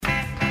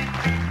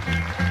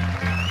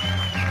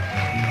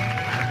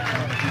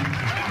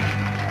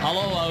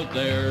out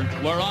there,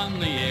 we're on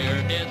the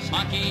air. It's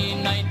hockey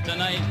night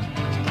tonight.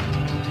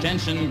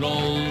 Tension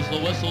grows, the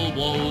whistle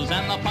blows,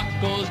 and the puck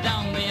goes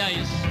down the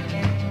ice.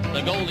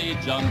 The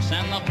goalie jumps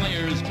and the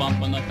players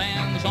bump and the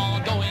fans all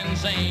go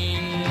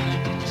insane.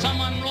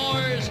 Someone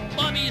roars,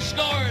 Bobby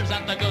scores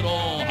at the good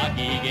old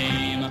hockey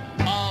game.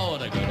 Oh,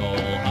 the good old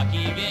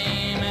hockey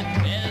game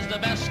is the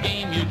best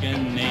game you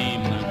can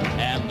name.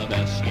 And the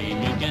best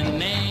game you can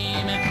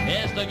name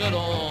is the good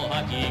old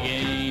hockey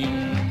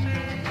game.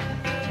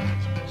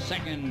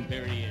 Second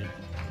period.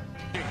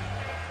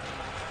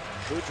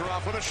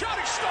 Kucherov with a shot,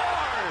 he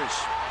scores!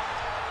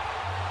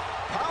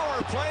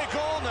 Power play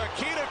goal,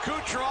 Nikita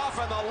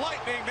Kucherov, and the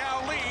Lightning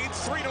now leads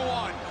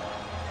 3-1.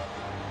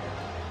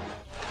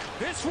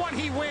 This one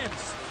he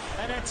wins,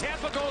 and then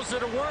Tampa goes to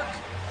work.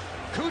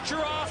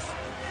 Kucherov,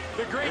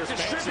 the great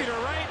distributor,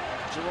 right?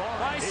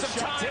 Buys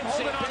some time,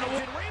 holding on to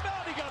it.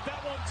 Rebound, he got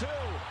that one too.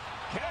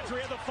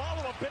 Kadri had the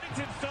follow-up,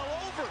 Binnington fell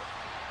over.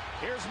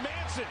 Here's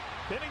Manson,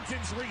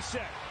 Binnington's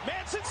reset.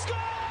 Manson scores!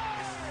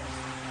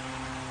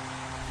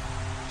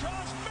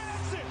 Josh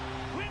Manson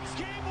wins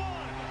game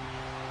one.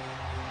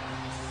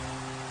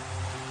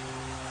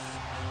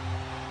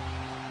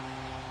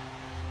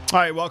 All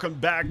right, welcome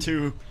back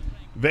to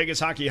Vegas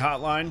Hockey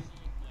Hotline.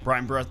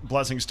 Brian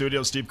Blessing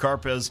Studio. Steve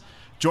Karp has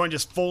joined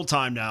us full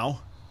time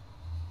now.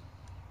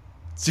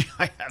 See,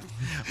 I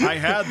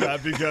had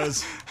that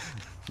because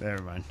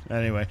never mind.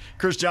 Anyway,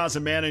 Chris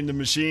Johnson manning the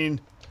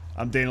machine.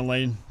 I'm Dana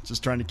Lane,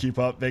 just trying to keep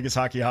up. Vegas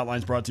Hockey Hotline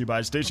is brought to you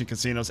by Station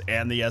Casinos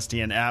and the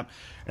STN app.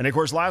 And of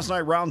course, last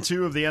night, round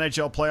 2 of the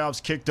NHL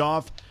playoffs kicked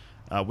off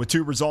with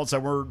 2 results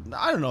that were,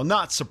 I don't know,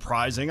 not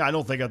surprising. I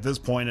don't think at this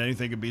point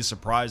anything could be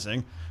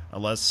surprising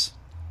unless,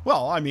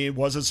 well, I mean,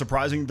 was it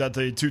surprising that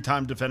the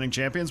 2-time defending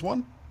champions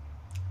won?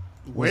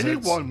 The way they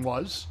won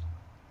was.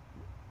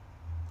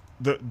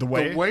 The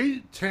way? The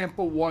way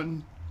Tampa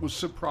won was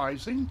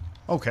surprising.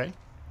 Okay.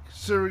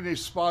 Considering they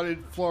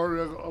spotted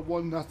Florida a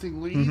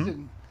 1-0 lead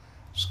and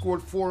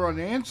scored 4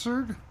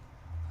 unanswered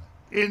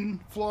in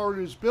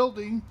Florida's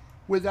building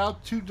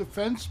without 2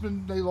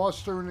 defensemen they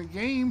lost during the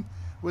game,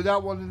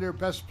 without one of their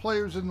best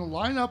players in the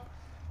lineup.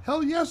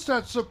 Hell yes,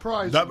 that's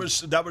surprising.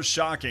 That was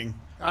shocking.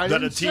 I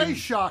didn't say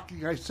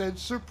shocking. I said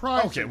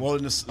surprising. Okay, well,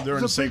 they're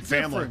in the same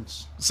family.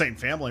 Difference. Same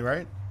family,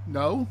 right?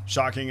 No.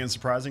 Shocking and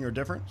surprising are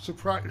different?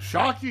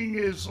 Shocking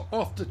is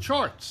off the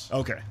charts.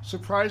 Okay.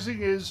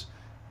 Surprising is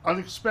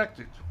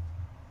unexpected.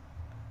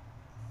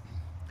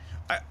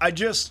 I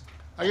guess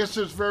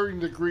there's varying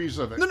degrees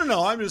of it.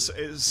 No. I'm just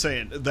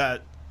saying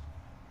that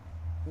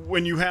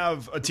when you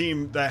have a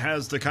team that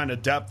has the kind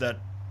of depth that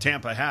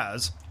Tampa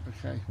has,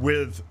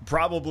 with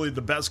probably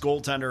the best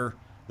goaltender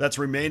that's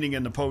remaining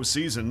in the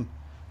postseason,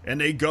 and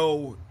they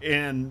go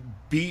and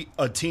beat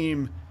a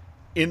team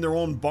in their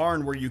own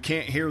barn where you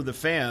can't hear the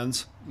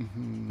fans,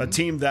 a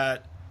team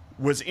that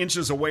was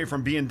inches away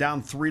from being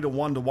down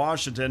 3-1 to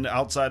Washington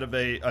outside of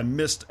a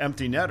missed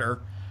empty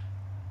netter,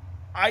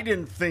 I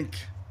didn't think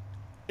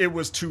it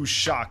was too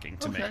shocking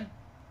to me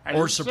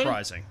or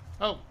surprising.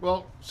 Oh,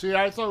 well, see,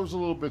 I thought it was a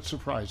little bit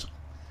surprising.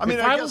 I mean,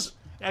 I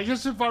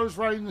guess if I was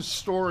writing this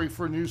story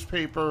for a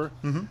newspaper,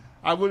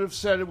 I would have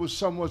said it was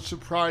somewhat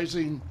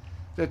surprising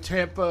that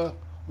Tampa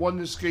won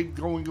this game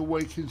going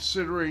away,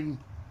 considering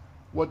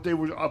what they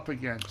were up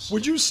against.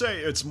 Would you say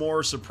it's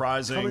more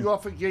surprising? Coming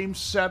off of Game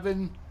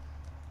 7,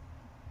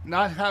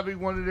 not having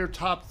one of their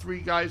top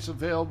 3 guys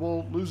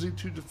available, losing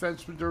 2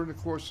 defensemen during the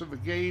course of a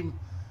game,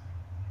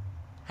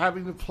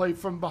 having to play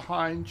from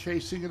behind,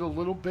 chasing it a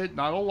little bit,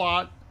 not a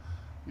lot.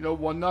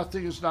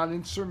 1-0 is not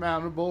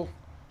insurmountable.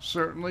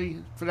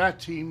 Certainly for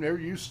that team, they're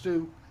used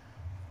to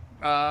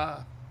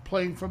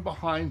playing from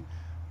behind.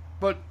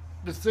 But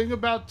the thing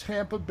about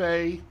Tampa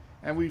Bay,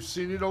 and we've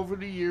seen it over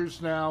the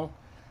years now,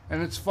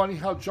 and it's funny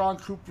how John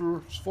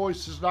Cooper's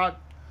voice has not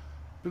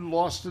been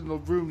lost in the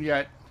room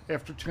yet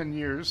after 10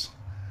 years.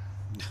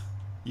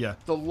 Yeah.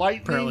 The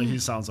Lightning. Apparently he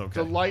sounds okay.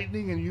 The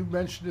Lightning, and you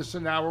mentioned this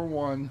in hour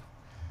 1,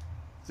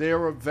 they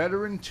are a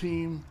veteran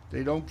team.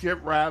 They don't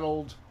get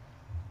rattled.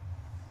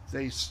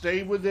 They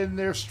stay within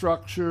their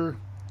structure.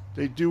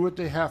 They do what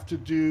they have to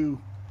do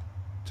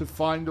to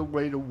find a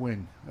way to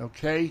win.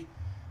 Okay?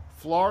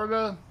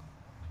 Florida,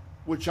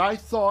 which I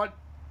thought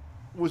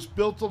was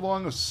built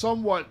along a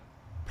somewhat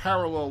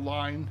parallel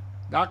line,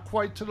 not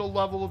quite to the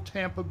level of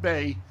Tampa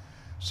Bay,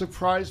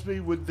 surprised me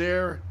with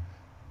their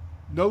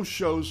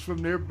no-shows from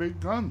their big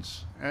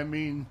guns. I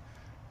mean,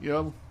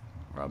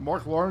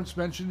 Mark Lawrence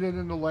mentioned it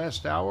in the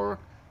last hour.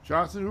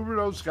 Jonathan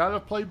Huberdeau's got to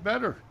play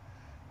better.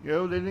 They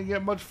didn't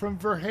get much from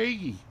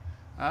Verhaeghe.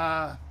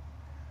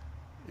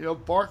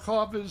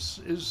 Barkov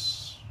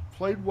is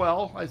played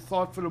well, I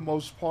thought, for the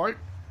most part,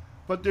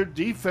 but their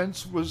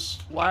defense was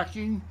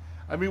lacking.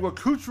 I mean, what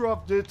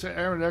Kucherov did to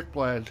Aaron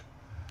Ekblad,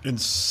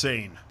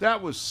 insane.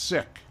 That was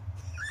sick.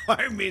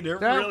 I mean, it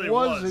that really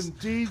was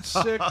indeed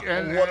sick.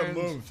 And what a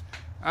move!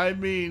 I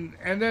mean,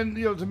 and then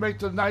to make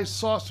the nice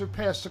saucer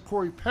pass to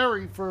Corey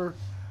Perry for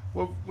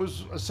what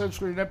was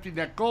essentially an empty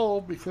net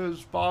goal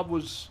because Bob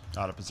was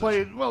out of position.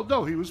 Playing. Well,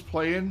 no, he was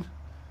playing.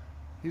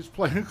 He's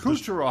playing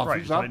Kucherov.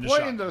 Right, he's not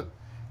playing the.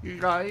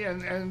 guy,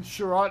 and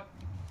Sherratt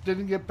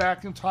didn't get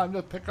back in time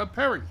to pick up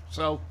Perry.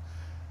 So,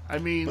 I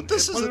mean, but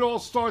it all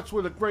starts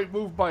with a great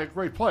move by a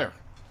great player.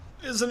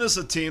 Isn't this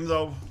a team,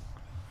 though,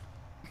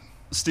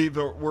 Steve,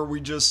 where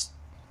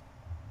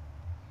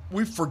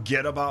we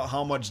forget about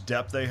how much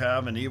depth they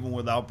have, and even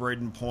without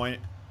Braden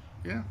Point,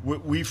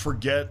 we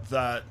forget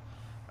that.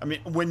 I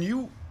mean, when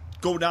you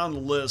go down the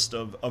list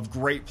of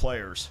great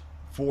players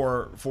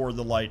for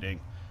the Lightning,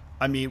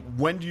 I mean,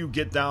 when do you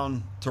get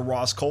down to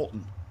Ross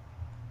Colton?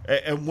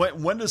 And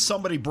when does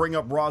somebody bring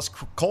up Ross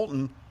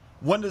Colton?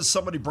 When does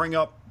somebody bring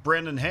up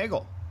Brandon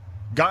Hagel?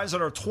 Guys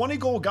that are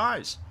 20-goal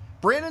guys.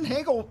 Brandon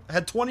Hagel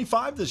had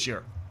 25 this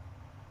year.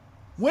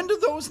 When do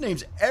those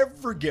names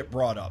ever get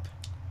brought up?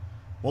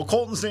 Well,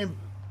 Colton's name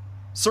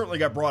certainly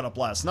got brought up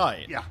last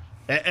night. Yeah.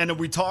 And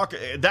we talk,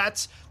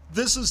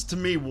 this is to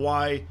me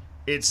why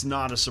it's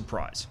not a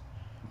surprise.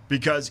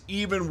 Because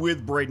even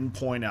with Braden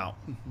Point out,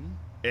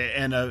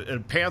 and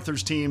a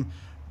Panthers team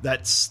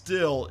that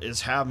still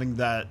is having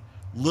that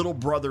little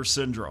brother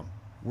syndrome,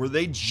 where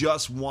they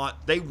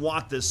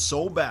want this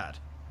so bad,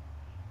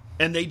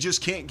 and they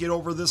just can't get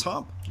over this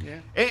hump.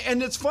 Yeah.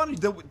 And it's funny,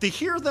 to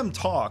hear them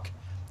talk,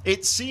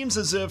 it seems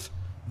as if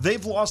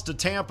they've lost to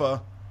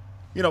Tampa,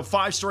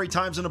 5 straight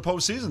times in the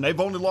postseason. They've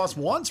only lost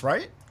once,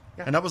 right?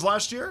 Yeah. And that was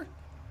last year?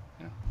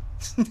 Yeah.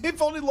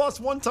 They've only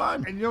lost one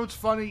time. And what's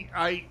funny?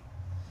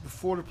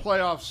 Before the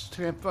playoffs,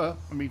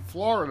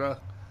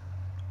 Florida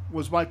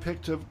was my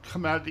pick to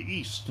come out of the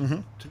East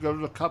to go to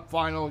the Cup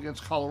final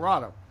against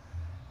Colorado.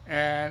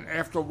 And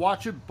after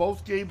watching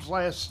both games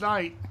last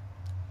night,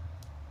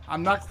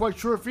 I'm not quite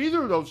sure if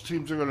either of those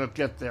teams are going to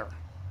get there.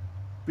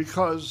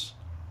 Because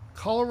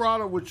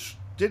Colorado, which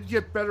did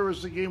get better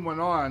as the game went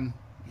on,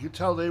 you could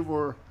tell they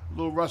were a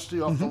little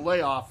rusty off the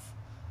layoff.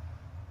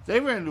 They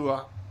ran into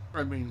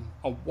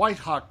a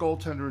white-hot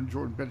goaltender in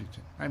Jordan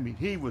Binnington.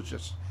 He was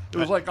just... It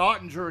was like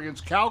Ottinger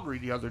against Calgary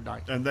the other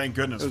night. And thank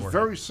goodness for it. It was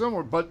very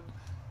similar, but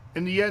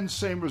in the end,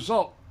 same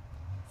result.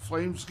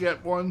 Flames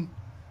get one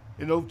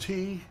in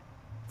OT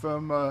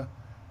from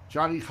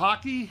Johnny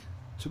Hockey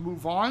to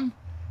move on,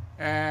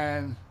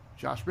 and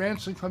Josh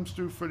Manson comes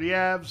through for the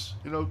Avs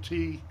in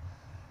OT,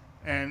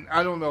 and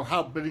I don't know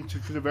how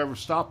Binnington could have ever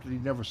stopped it. He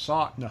never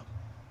saw it. No.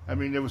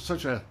 There was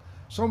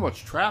so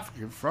much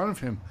traffic in front of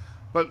him.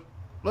 But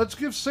let's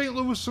give St.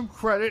 Louis some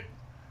credit.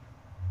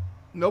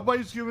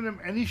 Nobody's given them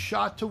any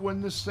shot to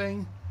win this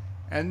thing,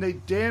 and they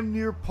damn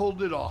near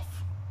pulled it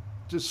off.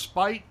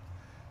 Despite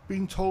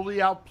being totally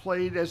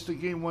outplayed as the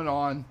game went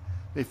on,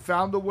 they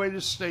found a way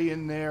to stay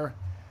in there.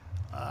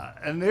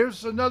 And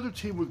there's another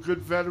team with good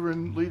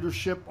veteran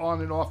leadership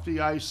on and off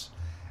the ice,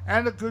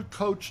 and a good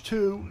coach,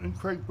 too, in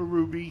Craig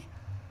Berube,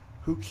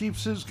 who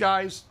keeps his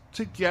guys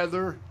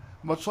together,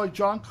 much like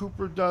John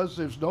Cooper does.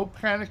 There's no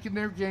panic in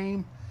their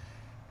game.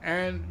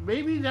 And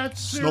maybe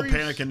that's series... There's no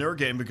panic in their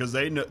game because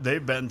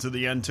they've been to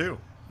the end, too.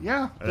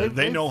 Yeah.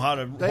 They know how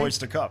to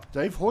hoist a cup.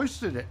 They've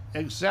hoisted it,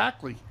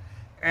 exactly.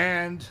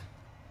 And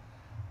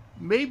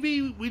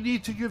maybe we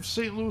need to give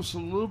St. Louis a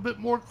little bit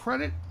more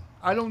credit.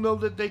 I don't know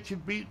that they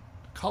could beat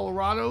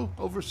Colorado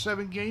over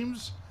 7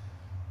 games,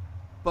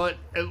 but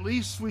at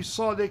least we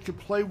saw they could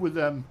play with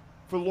them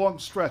for long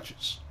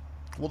stretches.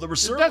 Well, there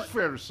was certainly... That's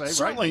fair to say,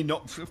 certainly right? No,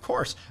 of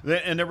course.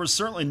 And there was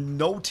certainly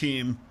no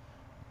team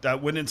that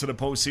went into the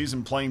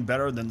postseason playing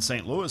better than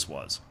St. Louis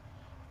was.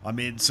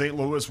 St.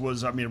 Louis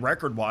was,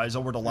 record-wise,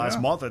 over the last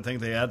month, I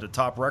think they had the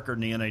top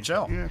record in the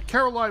NHL. Yeah,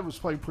 Carolina was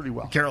playing pretty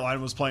well. Carolina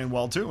was playing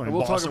well, too. And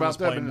we'll Boston talk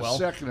about them in a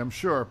second, I'm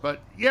sure.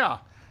 But, yeah,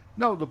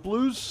 no, the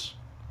Blues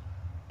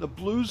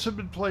have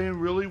been playing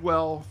really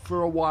well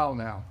for a while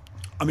now.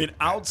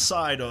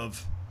 Outside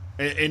of,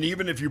 and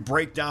even if you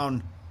break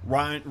down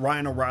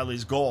Ryan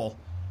O'Reilly's goal,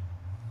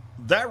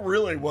 that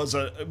really was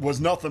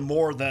nothing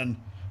more than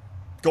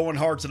going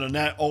hard to the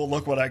net, oh,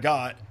 look what I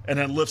got, and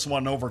then lifts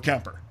one over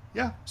Kemper.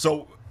 Yeah.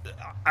 So,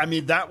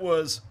 that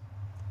was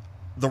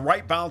the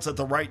right bounce at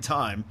the right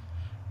time.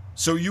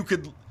 So you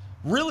could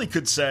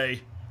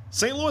say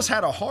St. Louis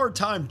had a hard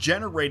time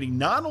generating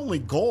not only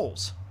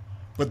goals,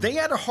 but they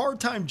had a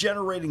hard time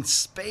generating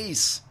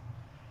space.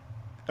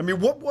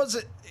 What was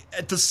it?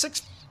 At the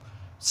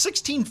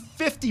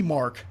 1650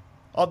 mark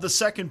of the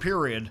second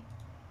period,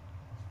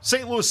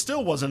 St. Louis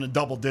still wasn't in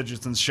double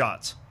digits in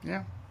shots.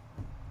 Yeah.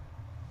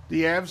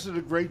 The Avs did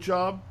a great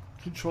job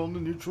controlling the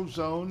neutral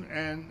zone,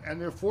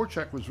 and their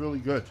forecheck was really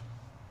good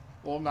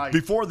all night.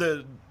 Before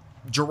the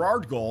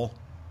Girard goal,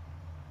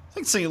 I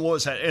think St.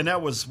 Louis had, and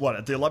that was,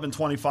 at the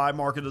 11:25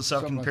 mark of the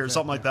second period,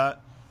 something like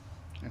that.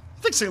 Yeah.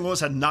 I think St. Louis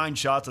had 9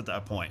 shots at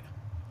that point.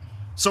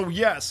 So,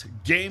 yes,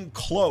 game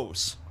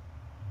close.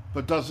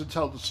 But doesn't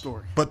tell the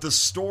story. But the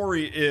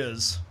story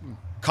is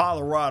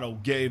Colorado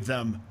gave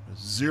them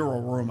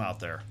 0 room out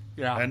there.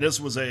 Yeah. And this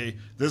was a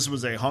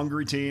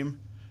hungry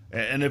team.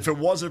 And if it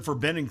wasn't for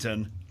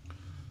Binnington,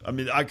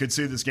 I could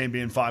see this game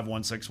being 5-1,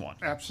 6-1.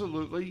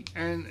 Absolutely.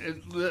 And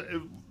it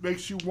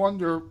makes you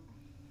wonder,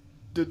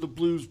 did the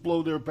Blues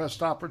blow their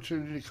best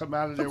opportunity to come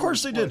out of there? Of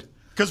course they did.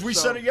 Because we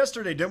said it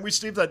yesterday, didn't we,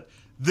 Steve, that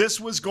this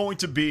was going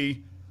to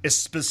be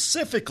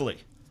specifically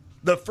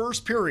the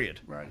first period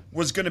Right.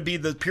 was going to be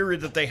the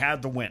period that they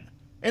had to win.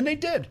 And they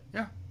did.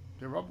 Yeah,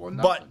 they were up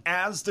 1-0. But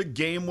as the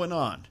game went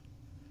on,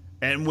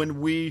 and when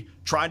we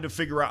tried to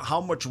figure out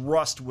how much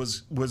rust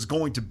was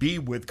going to be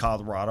with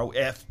Colorado,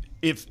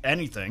 if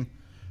anything,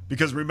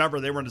 because remember,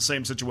 they were in the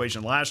same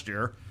situation last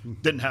year,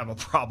 didn't have a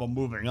problem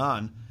moving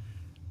on.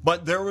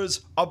 But there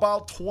was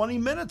about 20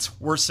 minutes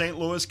where St.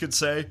 Louis could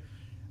say,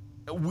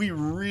 we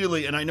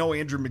really, and I know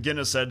Andrew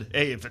McGinnis said,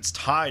 hey, if it's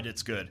tied,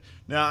 it's good.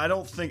 Now, I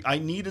don't think, I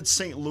needed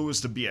St.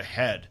 Louis to be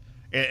ahead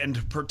and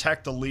to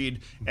protect the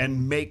lead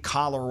and make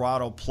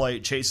Colorado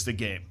chase the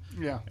game.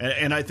 Yeah.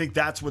 And I think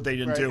that's what they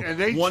didn't do. And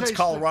they Once chased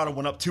Colorado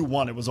went up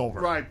 2-1, it was over.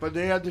 Right, but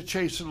they had to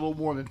chase it a little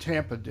more than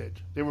Tampa did.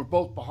 They were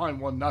both behind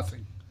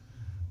 1-0.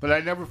 But I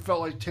never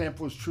felt like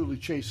Tampa was truly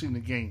chasing the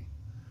game.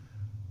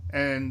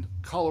 And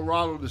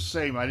Colorado the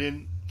same. I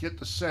didn't get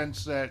the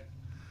sense that,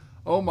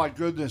 oh my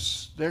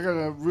goodness, they're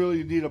going to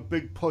really need a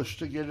big push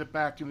to get it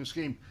back in this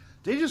game.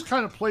 They just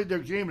kind of played their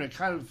game and it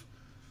kind of,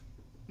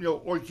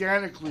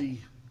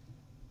 organically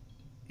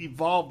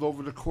evolved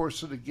over the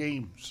course of the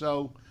game.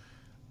 So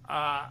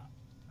I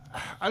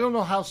don't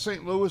know how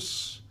St.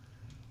 Louis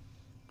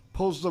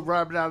pulls the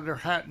rabbit out of their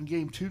hat in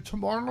Game 2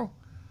 tomorrow,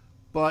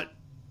 but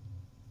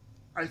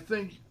I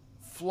think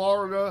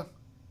Florida,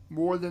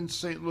 more than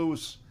St.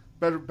 Louis,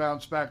 better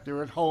bounce back.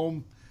 They're at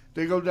home.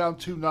 They go down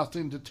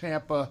 2-0 to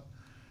Tampa.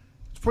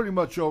 It's pretty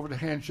much over. The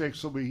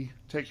handshakes will be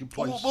taking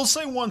place. We'll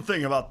say one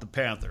thing about the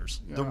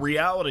Panthers. Yeah. The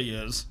reality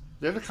is,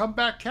 they're the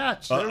comeback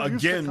cats. They're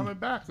used to coming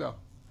back, though.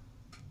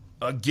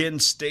 Again,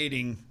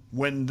 stating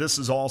when this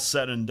is all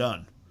said and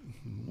done,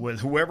 with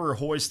whoever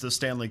hoists the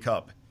Stanley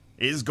Cup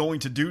is going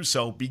to do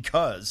so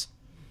because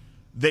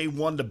they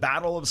won the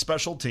battle of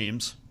special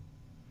teams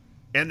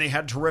and they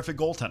had terrific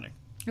goaltending.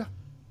 Yeah.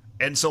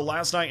 And so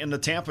last night in the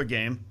Tampa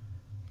game,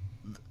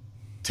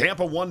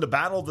 Tampa won the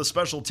battle of the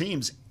special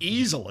teams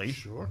easily.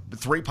 Sure.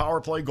 3 power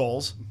play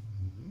goals.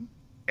 Mm-hmm.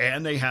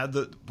 And they had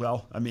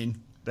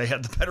they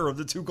had the better of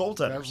the 2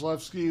 goaltenders.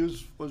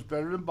 Vasilevsky was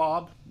better than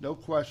Bob, no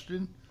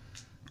question.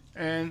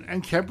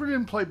 And Kemper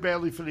didn't play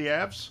badly for the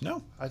Avs.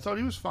 No. I thought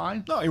he was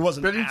fine. No, he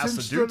wasn't asked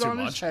to do too much. Bennington stood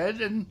on his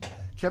head and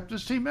kept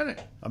his team in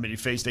it. I mean, he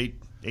faced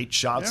eight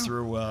shots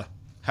through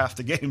half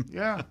the game.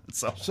 Yeah.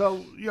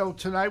 So,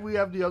 tonight we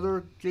have the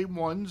other Game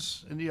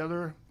 1s and the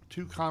other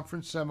 2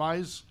 conference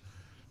semis.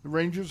 The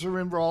Rangers are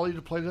in Raleigh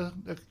to play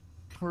the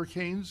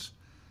Hurricanes.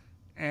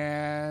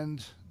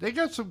 And they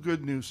got some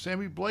good news.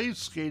 Sammy Blais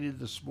skated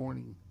this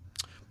morning.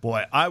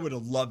 Boy, I would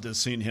have loved to have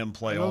seen him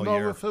play all year. I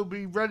don't know if he'll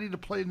be ready to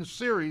play in the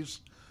series.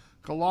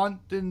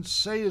 Gallant didn't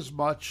say as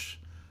much,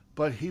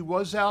 but he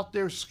was out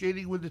there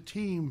skating with the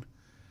team.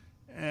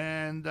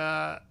 And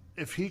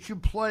if he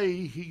can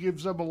play, he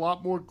gives them a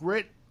lot more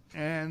grit,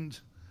 and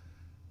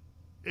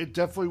it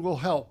definitely will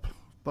help.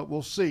 But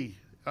we'll see.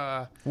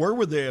 Where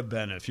would they have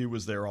been if he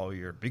was there all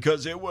year?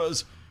 Because it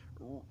was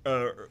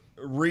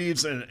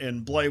Reeves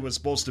and Blais was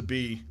supposed to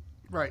be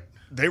right.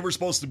 They were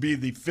supposed to be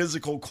the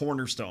physical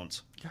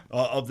cornerstones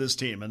of this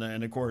team,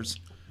 and of course,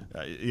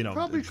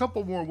 probably a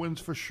couple more wins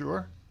for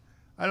sure.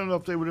 I don't know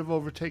if they would have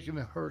overtaken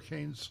the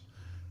Hurricanes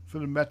for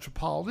the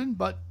Metropolitan,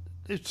 but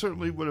it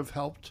certainly would have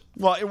helped.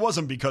 Well, it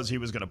wasn't because he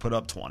was going to put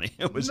up 20.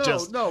 It was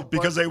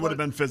because they would have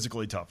been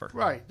physically tougher.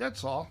 Right,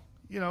 that's all.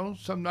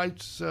 Some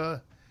nights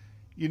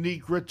you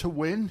need grit to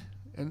win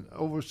and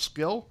over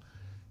skill.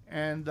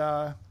 And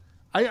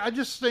I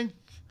just think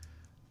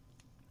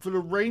for the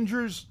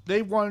Rangers,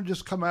 they want to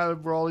just come out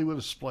of Raleigh with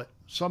a split.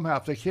 Somehow,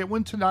 if they can't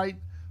win tonight,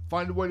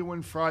 find a way to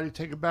win Friday,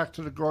 take it back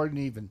to the Garden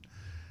even.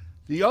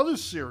 The other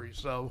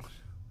series, though,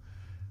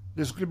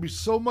 there's going to be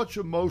so much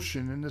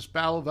emotion in this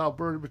Battle of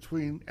Alberta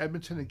between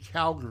Edmonton and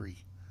Calgary.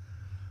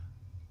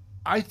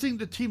 I think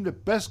the team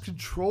that best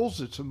controls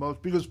its emotion,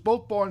 because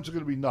both barns are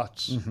going to be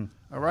nuts,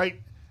 all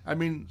right? I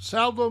mean,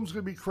 Saddledome's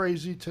going to be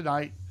crazy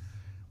tonight.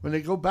 When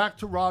they go back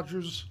to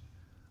Rogers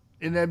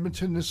in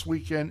Edmonton this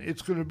weekend,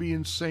 it's going to be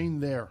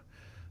insane there.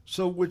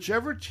 So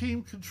whichever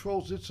team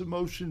controls its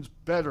emotions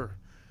better,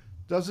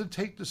 doesn't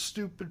take the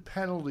stupid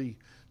penalty,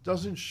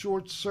 doesn't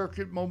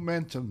short-circuit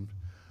momentum,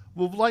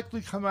 will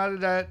likely come out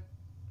of that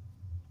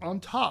on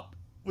top,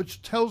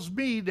 which tells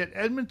me that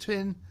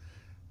Edmonton,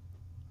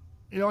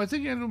 I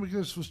think Andrew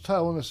McGinnis was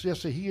telling us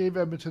yesterday he gave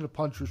Edmonton a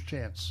puncher's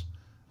chance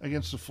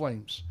against the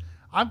Flames.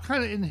 I'm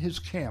kind of in his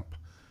camp.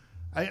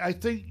 I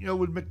think,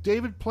 with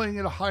McDavid playing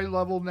at a high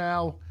level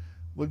now,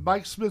 with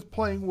Mike Smith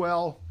playing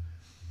well,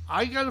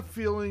 I got a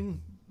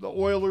feeling the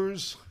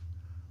Oilers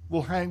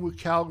will hang with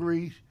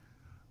Calgary.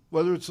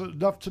 Whether it's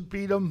enough to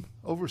beat them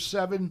over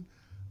 7,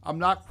 I'm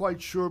not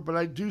quite sure, but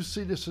I do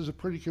see this as a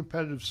pretty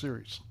competitive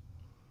series.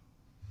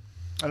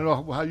 I don't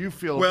know how you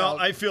feel about it. Well,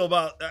 I feel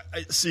about,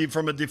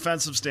 from a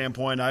defensive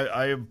standpoint,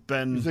 I have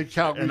been,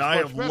 and I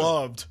have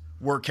loved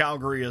where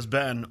Calgary has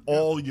been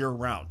all year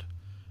round.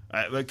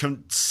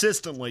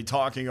 Consistently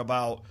talking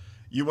about,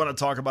 you want to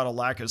talk about a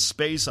lack of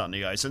space on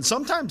the ice. And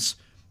sometimes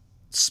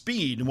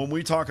speed, when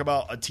we talk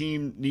about a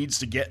team needs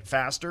to get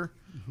faster,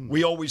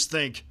 we always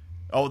think,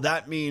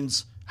 that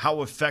means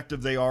how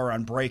effective they are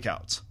on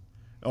breakouts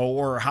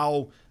or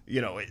how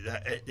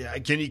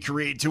can he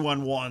create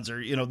 2-on-1s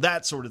or,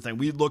 that sort of thing.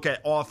 We look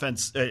at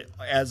offense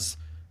as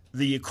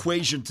the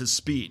equation to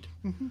speed.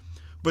 Mm-hmm.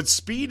 But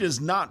speed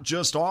is not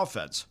just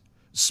offense.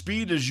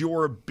 Speed is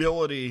your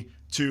ability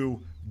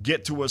to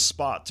get to a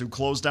spot, to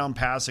close down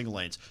passing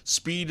lanes.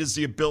 Speed is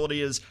the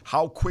ability is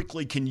how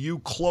quickly can you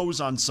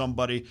close on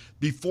somebody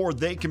before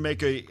they can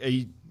make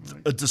a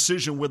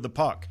decision with the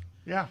puck.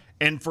 Yeah.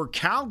 And for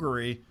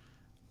Calgary,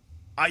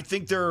 I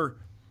think they're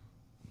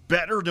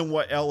better than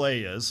what LA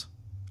is.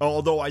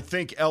 Although I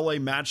think LA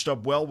matched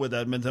up well with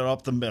Edmonton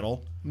up the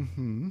middle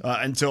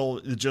until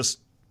it just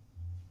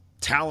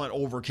talent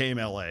overcame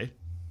LA.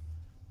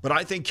 But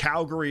I think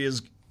Calgary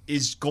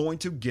is going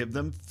to give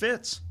them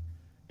fits.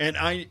 And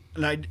I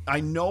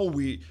know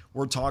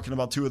we're talking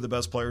about two of the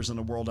best players in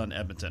the world on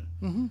Edmonton.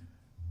 Mm-hmm.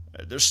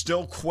 There's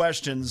still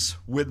questions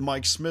with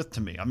Mike Smith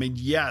to me. I mean,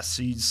 yes,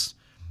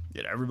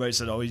 everybody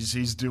said,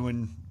 he's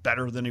doing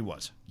better than he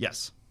was.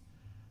 Yes.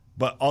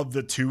 But of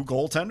the two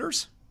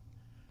goaltenders,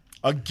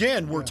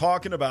 again, we're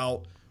talking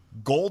about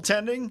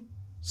goaltending,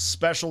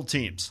 special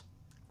teams.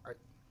 Right.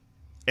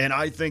 And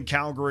I think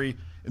Calgary,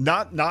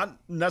 not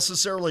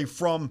necessarily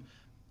from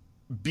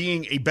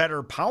being a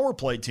better power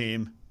play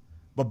team,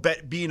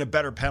 but being a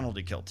better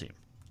penalty kill team.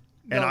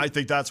 And I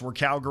think that's where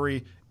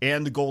Calgary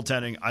and the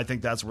goaltending, I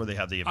think that's where they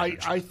have the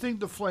advantage. I think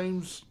the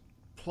Flames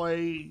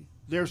play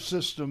their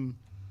system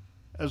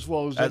as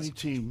well as any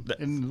team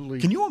in the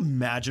league. Can you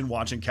imagine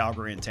watching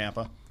Calgary and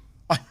Tampa?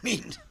 I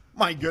mean,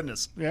 my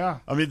goodness. Yeah.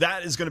 I mean,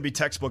 that is going to be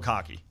textbook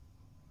hockey.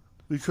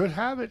 We could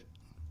have it.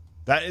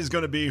 That is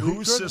going to be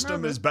whose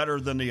system is better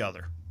than the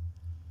other.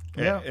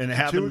 Yeah. And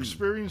having two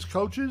experienced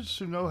coaches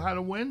who know how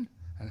to win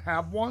and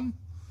have won.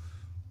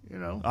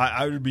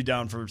 I would be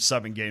down for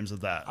 7 games of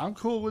that. I'm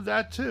cool with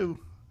that, too.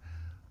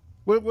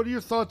 What are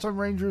your thoughts on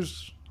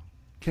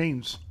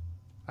Rangers-Canes?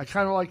 I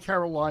kind of like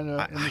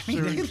Carolina in the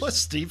series. Listen,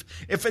 Steve,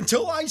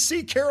 until I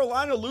see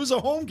Carolina lose a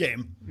home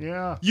game,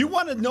 you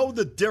want to know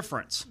the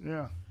difference.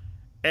 Yeah.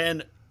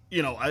 And,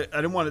 I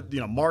didn't want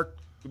to,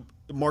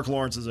 Mark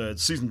Lawrence is a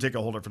season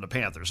ticket holder for the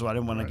Panthers, so I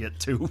didn't want to get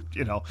too,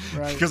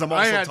 right. Because I'm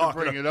also I had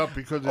talking to bring it up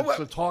because it's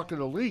the talk of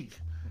the league.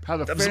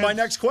 That was my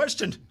next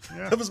question.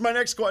 Yeah. That was my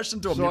next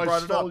question to him. So you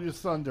brought I it up. stole your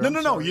thunder.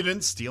 No, you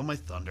didn't steal my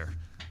thunder.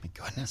 My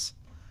goodness.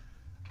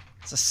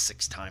 It's a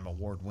 6-time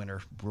award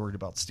winner worried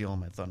about stealing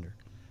my thunder.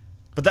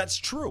 But that's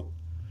true.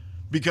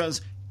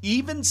 Because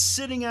even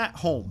sitting at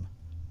home,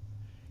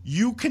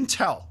 you can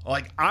tell.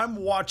 Like, I'm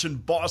watching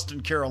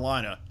Boston,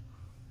 Carolina,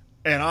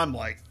 and I'm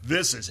like,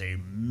 this is a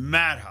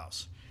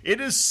madhouse.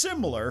 It is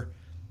similar.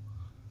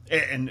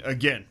 And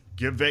again,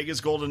 give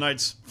Vegas Golden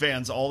Knights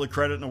fans all the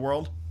credit in the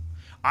world.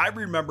 I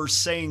remember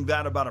saying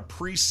that about a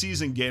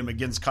preseason game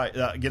against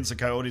the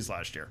Coyotes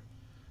last year.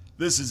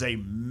 This is a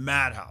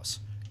madhouse.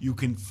 You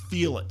can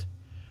feel it.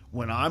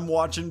 When I'm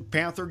watching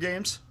Panther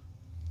games,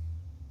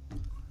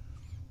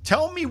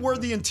 tell me where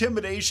the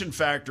intimidation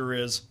factor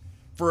is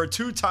for a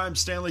 2-time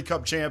Stanley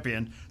Cup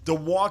champion to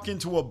walk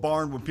into a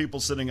barn with people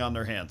sitting on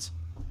their hands.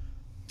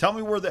 Tell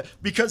me where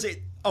because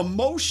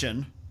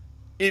emotion,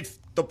 if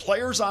the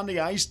players on the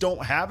ice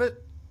don't have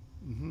it,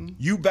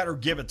 you better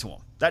give it to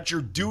them. That's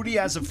your duty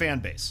as a fan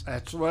base.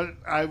 That's what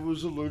I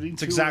was alluding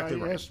to exactly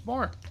when I right. asked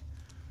Mark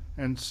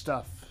and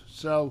stuff.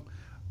 So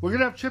we're going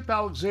to have Chip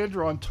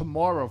Alexander on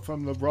tomorrow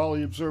from the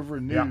Raleigh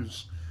Observer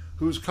News,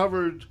 who's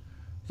covered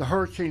the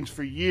Hurricanes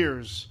for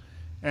years.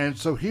 And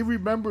so he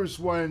remembers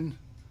when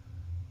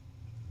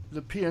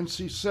the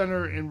PNC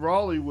Center in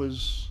Raleigh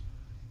was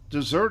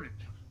deserted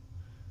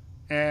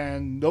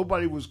and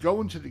nobody was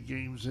going to the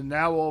games. And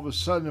now all of a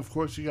sudden, of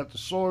course, you got the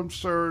storm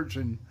surge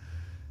and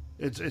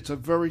it's a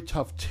very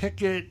tough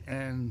ticket,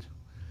 and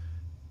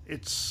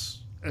it's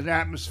an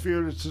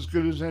atmosphere that's as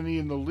good as any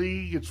in the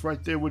league. It's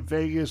right there with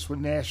Vegas, with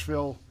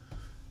Nashville.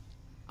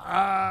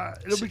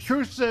 It'll be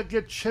curious to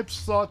get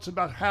Chip's thoughts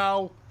about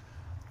how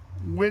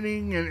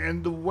winning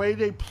and the way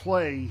they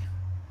play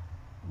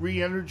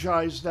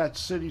re-energize that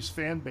city's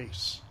fan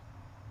base.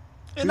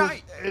 And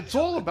it's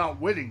all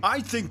about winning. I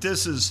think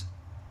this is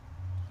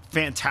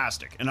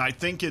fantastic, and I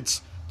think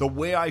it's the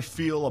way I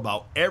feel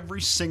about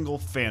every single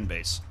fan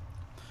base.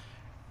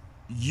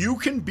 You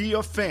can be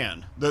a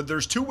fan.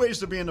 There's 2 ways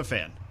to being a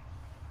fan.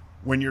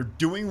 When you're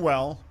doing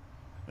well,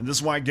 and this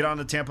is why I get on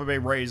the Tampa Bay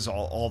Rays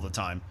all the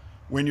time,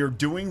 when you're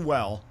doing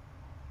well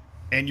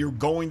and you're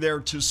going there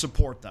to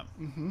support them.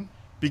 Mm-hmm.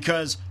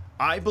 Because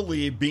I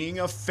believe being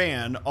a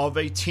fan of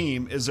a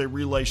team is a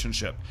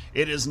relationship.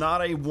 It is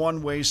not a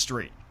one-way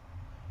street.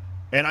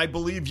 And I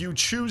believe you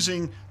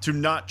choosing to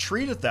not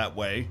treat it that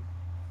way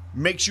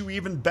makes you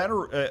even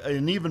better,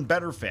 an even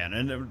better fan.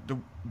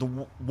 And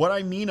what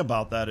I mean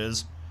about that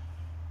is,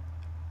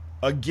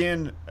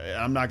 again,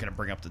 I'm not going to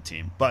bring up the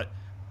team, but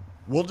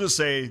we'll just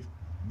say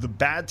the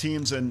bad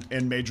teams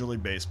in Major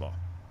League Baseball.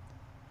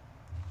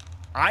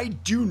 I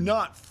do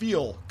not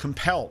feel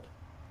compelled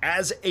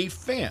as a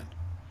fan.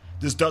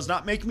 This does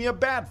not make me a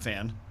bad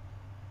fan.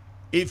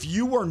 If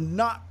you are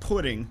not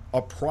putting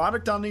a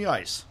product on the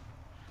ice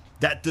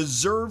that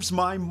deserves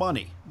my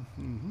money,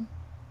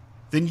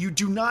 then you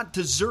do not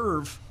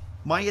deserve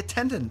my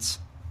attendance.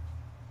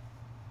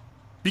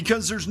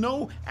 Because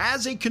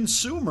as a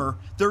consumer,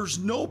 there's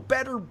no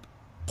better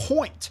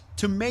point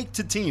to make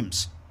to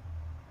teams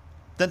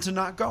than to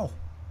not go,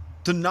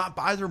 to not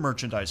buy their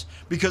merchandise.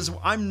 Because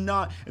I'm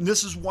not, and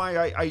this is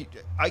why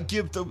I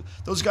give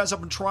those guys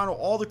up in Toronto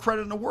all the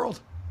credit in the world.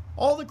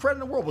 All the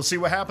credit in the world. We'll see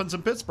what happens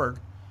in Pittsburgh.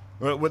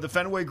 When the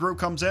Fenway group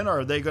comes in,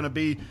 are they going to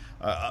be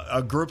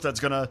a group that's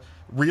going to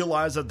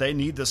realize that they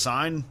need to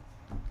sign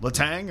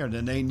Letang, or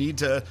then they need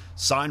to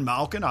sign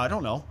Malkin? I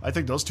don't know. I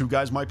think those two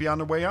guys might be on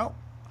their way out.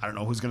 I don't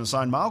know who's going to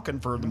sign Malkin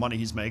for the money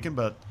he's making,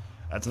 but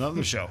that's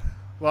another show.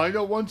 Well, I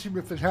know one team,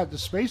 if it had the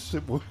space,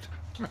 it would.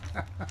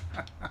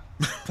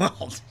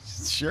 Well,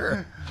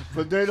 sure.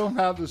 But they don't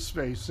have the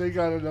space. They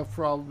got enough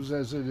problems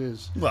as it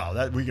is. Well,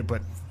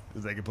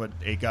 they could put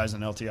 8 guys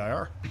in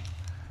LTIR.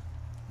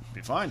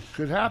 Be fine.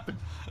 Could happen.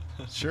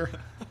 Sure.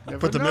 Never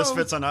Put the know.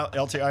 Misfits on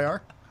LTIR?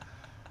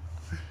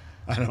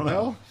 I don't know.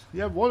 Well,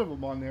 you have one of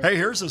them on there. Hey,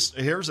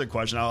 here's a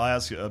question. I'll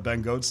ask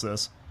Ben Goetz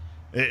this.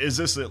 Is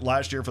this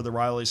last year for the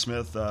Riley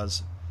Smith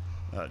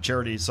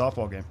charity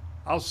softball game?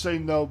 I'll say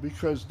no,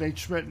 because Nate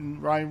Schmidt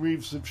and Ryan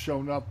Reeves have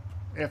shown up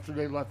after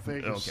they left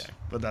Vegas. Okay,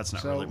 but that's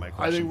not So really my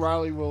question. I think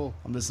Riley will.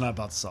 It's not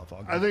about the softball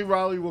game. I think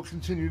Riley will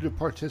continue to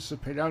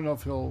participate. I don't know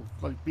if he'll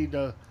be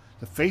the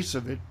face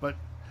of it, but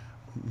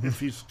if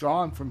he's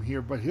gone from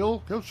here, but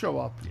he'll show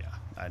up. Yeah,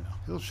 I know.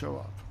 He'll show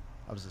up.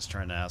 I was just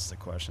trying to ask the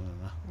question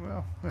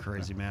in a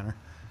crazy manner.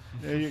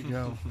 There you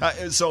go.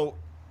 So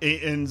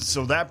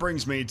that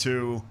brings me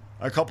to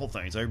a couple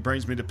things. It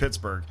brings me to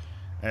Pittsburgh.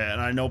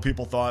 And I know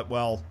people thought,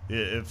 well,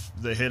 if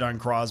the hit on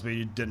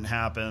Crosby didn't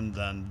happen,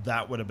 then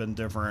that would have been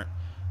different.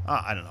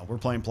 I don't know. We're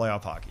playing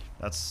playoff hockey.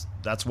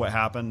 That's what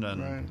happened.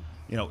 And,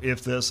 Right.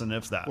 If this and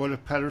if that. What a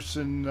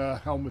Pedersen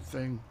helmet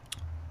thing.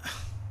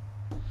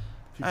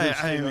 We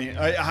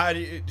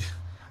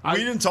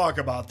didn't talk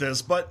about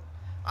this, but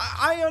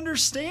I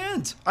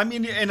understand. I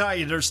mean, and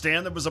I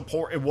understand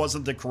it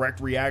wasn't the correct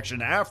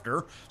reaction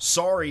after.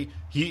 Sorry,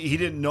 he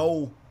didn't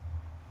know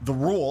the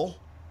rule,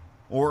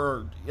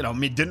 or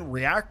didn't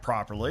react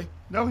properly.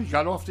 No, he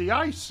got off the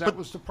ice. That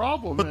was the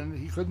problem, and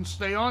he couldn't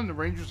stay on. The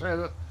Rangers had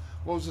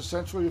what was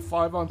essentially a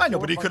 5-on-4. I know,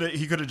 but he could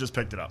have just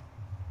picked it up.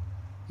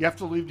 You have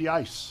to leave the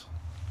ice.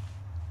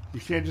 You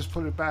can't just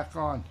put it back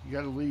on. You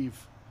got to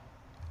leave.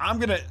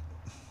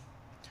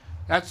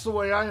 That's the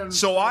way I understand.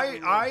 So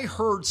I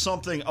heard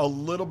something a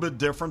little bit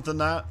different than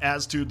that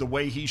as to the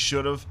way he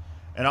should have,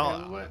 and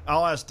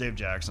I'll ask Dave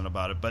Jackson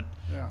about it. But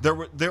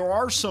there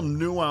are some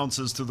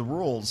nuances to the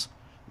rules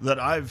that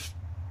I've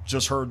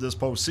just heard this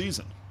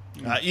postseason.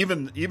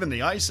 Even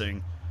the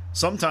icing,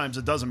 sometimes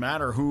it doesn't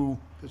matter who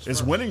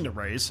is winning the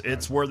race;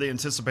 it's where they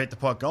anticipate the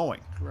puck going.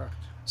 Correct.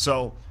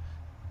 So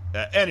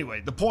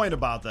anyway, the point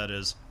about that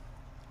is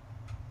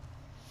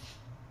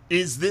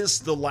this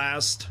the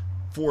last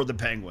for the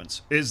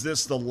Penguins? Is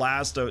this the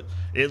last?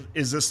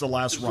 Is this the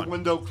last run? The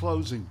window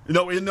closing.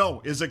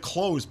 No. Is it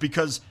closed?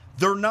 Because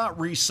they're not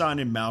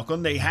re-signing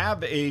Malcolm. They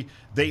have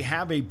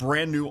a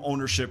brand new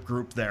ownership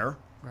group there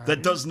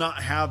that does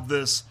not have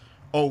this.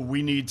 Oh,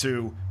 we need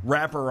to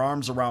wrap our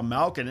arms around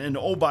Malkin. And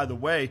oh, by the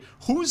way,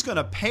 who's going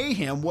to pay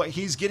him what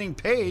he's getting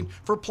paid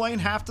for playing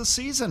half the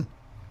season?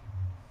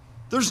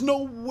 There's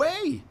no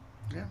way.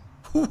 Yeah.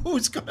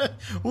 Who's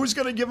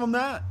gonna give him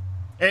that?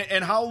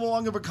 And how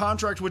long of a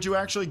contract would you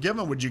actually give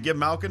him? Would you give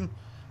Malkin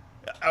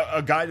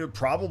a guy who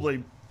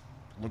probably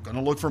going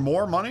to look for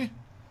more money?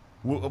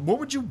 What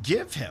would you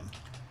give him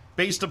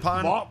based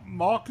upon...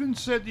 Malkin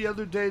said the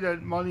other day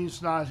that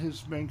money's not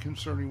his main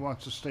concern. He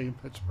wants to stay in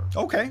Pittsburgh.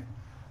 Okay.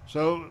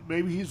 So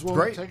maybe he's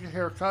willing to take a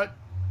haircut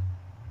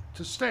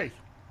to stay.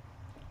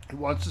 He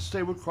wants to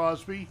stay with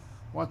Crosby,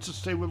 wants to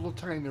stay with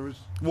Letang.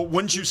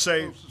 Wouldn't you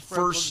say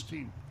first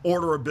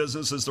order of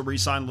business is to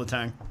re-sign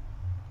Letang?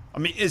 I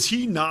mean, is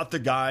he not the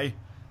guy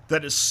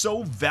that is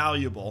so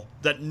valuable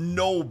that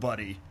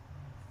nobody...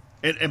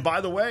 And by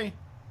the way,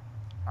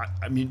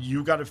 I mean,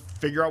 you got to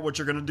figure out what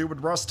you're going to do with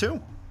Russ,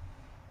 too.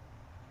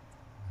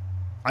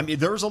 I mean,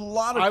 there's a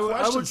lot of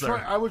questions there.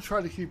 I would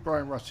try to keep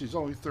Brian Russ. He's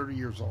only 30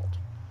 years old.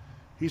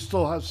 He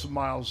still has some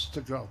miles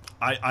to go.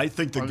 I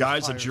think the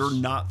guys that you're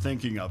not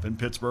thinking of in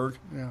Pittsburgh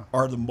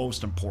are the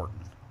most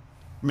important.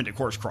 I mean, of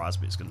course,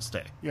 Crosby's going to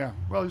stay. Yeah,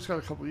 well, he's got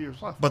a couple of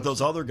years left. But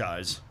those other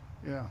guys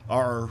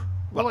are...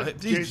 Well,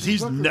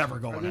 he's never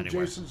going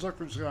anywhere. Jason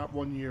Zucker's got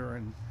 1 year,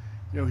 and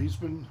he's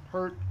been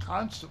hurt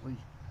constantly,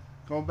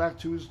 going back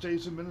to his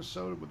days in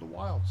Minnesota with the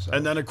Wild. So.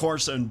 And then, of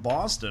course, in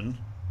Boston,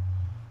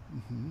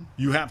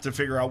 you have to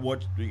figure out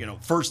what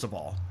First of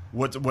all,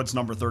 what's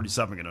number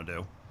 37 going to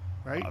do?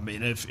 Right. I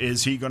mean,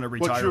 is he going to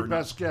retire? What's your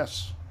best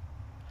guess?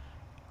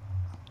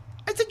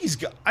 I think he's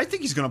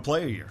going to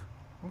play a year.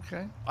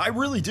 Okay. I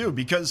really do,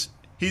 because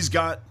he's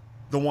got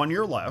the 1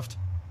 year left.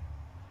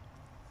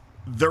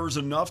 There's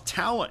enough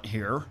talent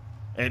here,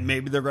 and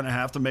maybe they're going to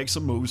have to make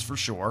some moves for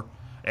sure.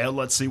 And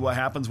let's see what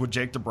happens with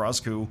Jake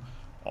DeBrusk, who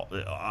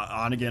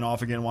on again,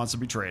 off again wants to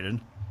be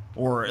traded,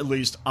 or at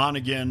least on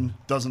again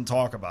doesn't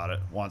talk about it,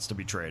 wants to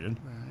be traded.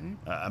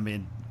 Right. I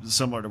mean,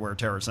 similar to where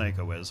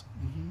Tarasenko is.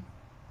 Mm-hmm.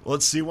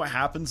 Let's see what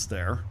happens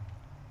there.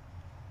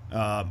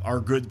 Our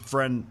good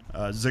friend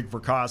Zig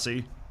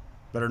Verkasi,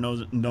 better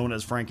known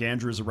as Frank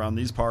Andrews around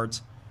these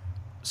parts,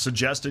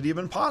 suggested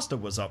even Pasta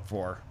was up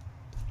for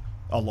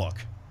a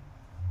look.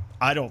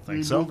 I don't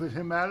think so. Moving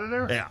him out of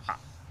there? Yeah,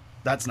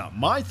 that's not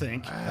my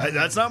think.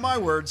 That's not my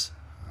words.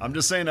 I'm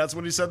just saying that's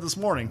what he said this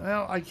morning.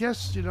 Well, I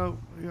guess,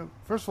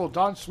 first of all,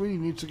 Don Sweeney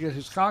needs to get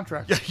his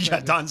contract. Yeah,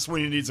 Don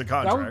Sweeney needs a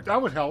contract.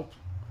 That would help.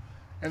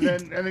 And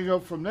then go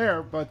from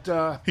there.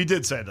 But he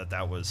did say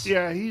that was.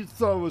 Yeah, he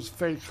thought it was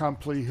fait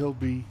accompli. He'll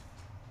be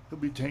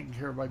taken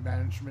care of by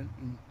management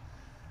and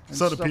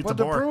so stuff. to Pete But DeBoer.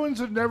 the Bruins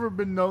have never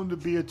been known to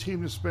be a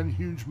team to spend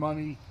huge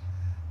money.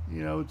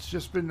 It's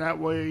just been that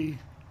way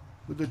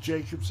with the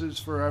Jacobses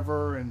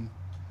forever, and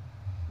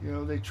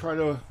they try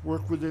to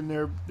work within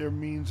their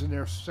means and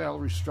their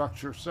salary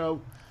structure.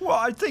 So, well,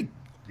 I think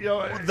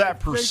that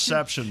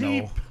perception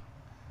though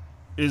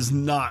is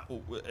not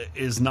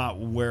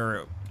where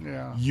it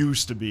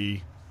used to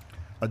be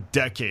a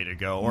decade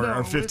ago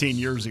or 15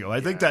 years ago.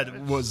 I think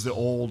that was the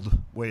old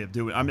way of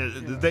doing it. I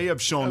mean, they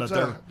have shown that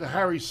they're the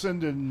Harry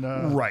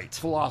Sinden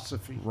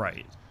philosophy,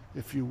 right,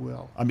 if you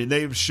will. I mean,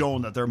 they've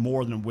shown that they're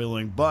more than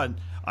willing, but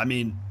I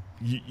mean,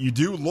 you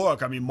do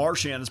look. I mean,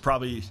 Marchand is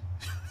probably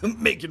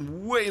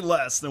making way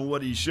less than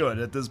what he should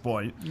at this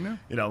point. Yeah.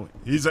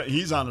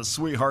 He's on a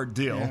sweetheart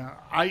deal. Yeah,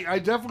 I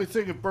definitely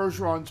think if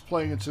Bergeron's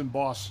playing, it's in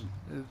Boston.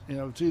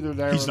 It's either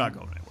there. He's not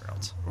going anywhere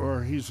else,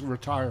 or he's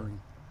retiring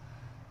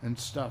and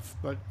stuff.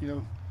 But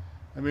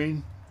I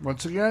mean,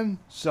 once again,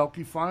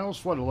 Selke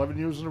finals. 11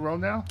 years in a row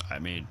now. I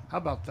mean, how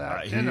about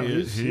that?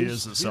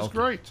 He's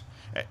great.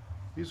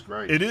 He's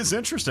great. It is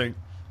interesting.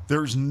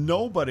 There's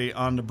nobody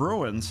on the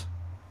Bruins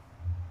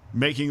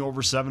making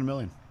over $7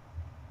 million.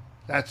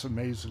 That's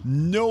amazing.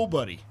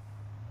 Nobody.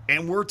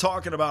 And we're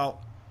talking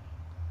about,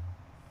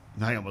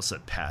 I almost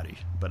said Patty,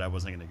 but I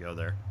wasn't going to go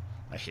there.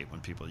 I hate when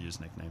people use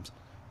nicknames.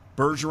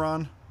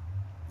 Bergeron,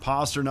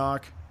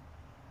 Pasternak,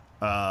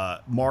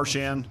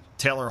 Marchand,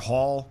 Taylor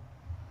Hall,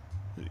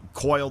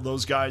 Coyle,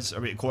 those guys. I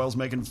mean, Coyle's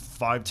making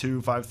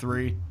 5.2,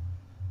 5.3.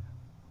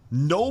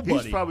 Nobody.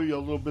 He's probably a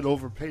little bit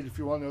overpaid if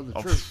you want to know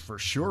the truth. For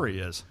sure he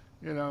is.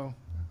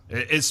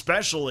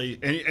 Especially,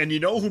 and you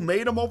know who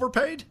made him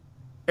overpaid?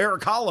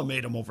 Eric Holla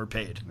made him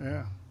overpaid.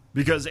 Yeah.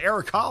 Because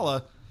Eric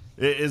Holla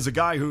is a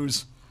guy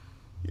who's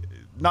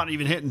not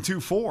even hitting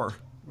 2.4.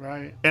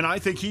 Right. And I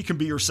think he can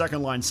be your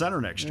second-line center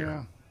next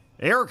year.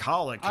 Eric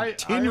Holla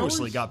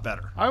continuously got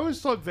better. I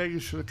always thought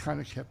Vegas should have kind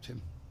of kept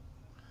him.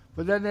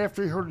 But then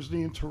after he hurt his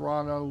knee in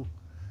Toronto,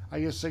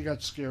 I guess they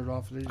got scared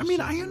off. I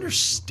mean, I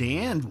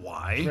understand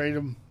why. Trade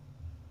him.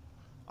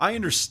 I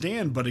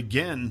understand, but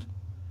again,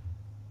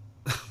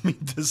 I mean,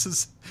 this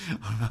is...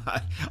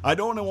 I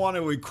don't want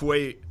to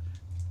equate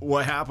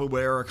what happened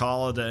with Eric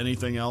Holla to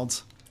anything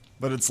else,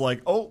 but it's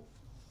like, oh,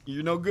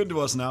 you're no good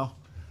to us now.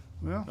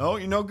 Well, oh,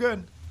 you're no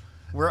good.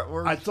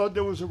 I thought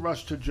there was a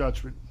rush to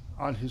judgment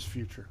on his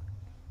future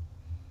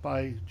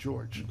by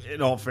George.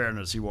 In all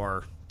fairness, you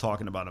are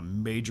talking about a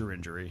major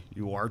injury.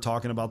 You are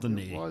talking about the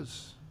knee. It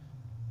was.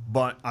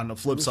 But on the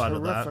flip side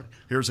horrific. of that,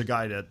 here's a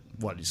guy that,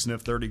 he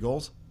sniffed 30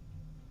 goals?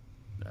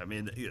 I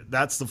mean,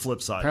 that's the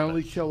flip side.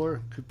 Penalty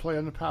killer, could play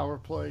on the power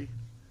play,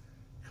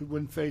 could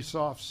win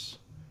face-offs.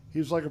 He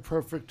was like a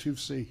perfect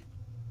 2C.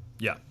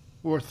 Yeah.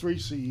 Or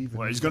 3C even.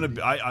 Well, he's going to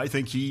be, I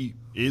think he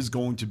is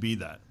going to be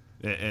that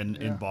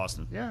in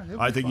Boston. Yeah,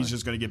 I think he's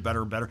just going to get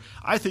better and better.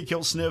 I think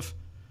he'll sniff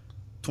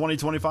 20,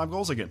 25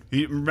 goals again.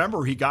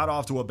 Remember, he got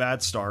off to a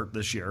bad start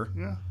this year.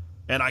 Yeah.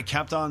 And I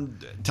kept on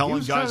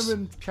telling guys. He was kind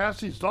of in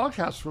Cassidy's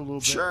doghouse for a little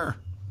bit. Sure.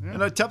 Yeah.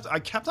 And I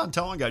kept on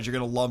telling guys, you're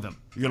going to love him.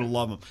 You're going to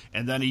love him.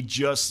 And then he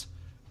just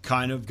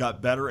kind of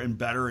got better and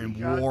better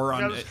and wore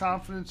on. Got his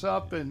confidence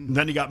up. And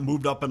then he got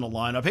moved up in the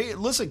lineup. Hey,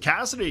 listen,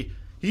 Cassidy,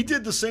 he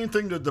did the same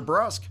thing to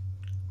DeBrusk.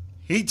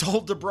 He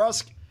told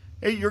DeBrusk,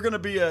 hey, you're going to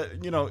be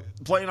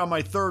playing on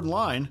my third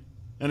line.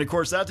 And, of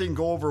course, that didn't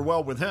go over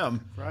well with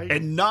him. Right.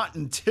 And not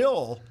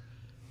until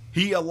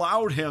he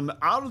allowed him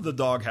out of the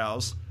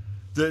doghouse,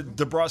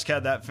 DeBrusk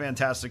had that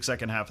fantastic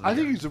second half of the year. I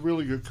think he's a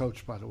really good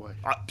coach, by the way.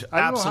 Absolutely.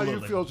 I don't know how you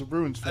feel as a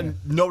Bruins fan.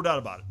 No doubt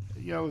about it.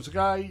 As a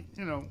guy,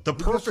 the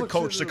perfect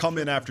coach to come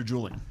in after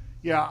Julian.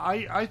 Yeah,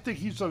 I think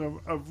he's done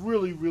a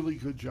really, really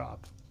good job.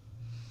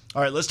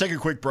 All right, let's take a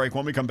quick break.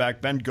 When we come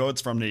back, Ben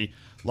Goetz from the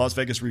Las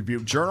Vegas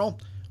Review-Journal.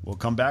 We'll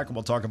come back and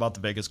we'll talk about the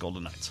Vegas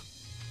Golden Knights.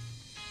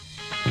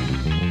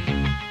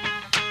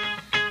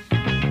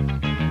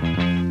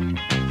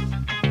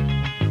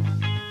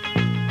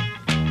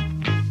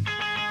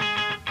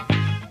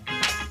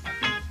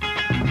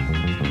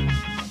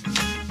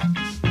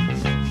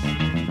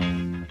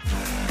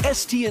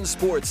 STN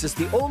Sports is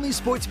the only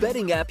sports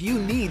betting app you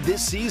need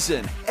this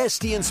season.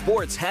 STN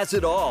Sports has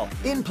it all.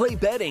 In-play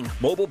betting,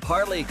 mobile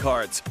parlay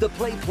cards, the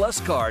Play Plus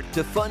card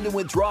to fund and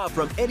withdraw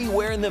from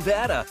anywhere in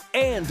Nevada,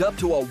 and up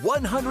to a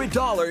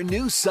 $100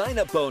 new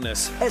sign-up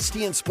bonus.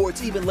 STN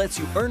Sports even lets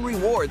you earn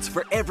rewards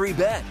for every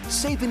bet.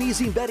 Safe and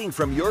easy betting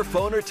from your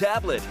phone or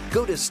tablet.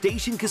 Go to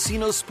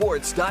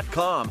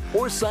stationcasinosports.com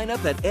or sign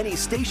up at any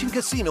Station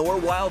Casino or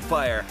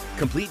Wildfire.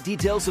 Complete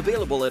details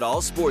available at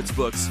all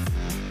sportsbooks.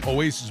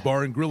 Oasis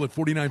Bar and Grill at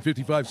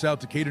 4955 South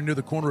Decatur near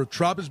the corner of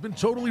Trop has been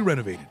totally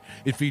renovated.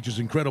 It features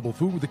incredible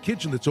food with a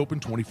kitchen that's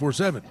open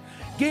 24/7.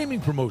 Gaming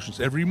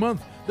promotions every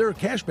month. There are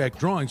cashback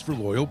drawings for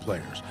loyal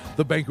players.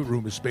 The banquet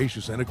room is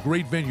spacious and a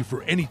great venue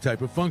for any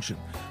type of function.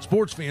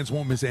 Sports fans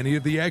won't miss any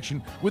of the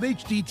action with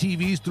HD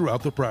TVs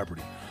throughout the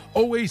property.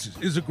 Oasis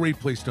is a great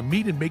place to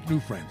meet and make new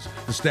friends.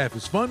 The staff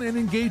is fun and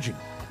engaging.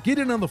 Get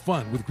in on the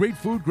fun with great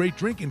food, great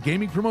drink, and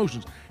gaming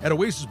promotions at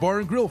Oasis Bar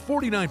and Grill,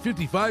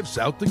 4955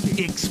 South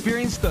Decatur.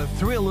 Experience the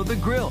thrill of the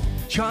grill.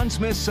 John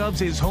Smith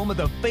Subs is home of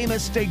the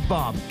famous steak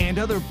bomb and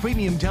other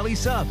premium deli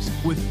subs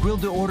with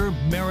grilled-to-order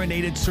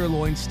marinated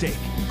sirloin steak,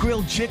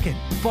 grilled chicken,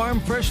 farm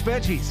fresh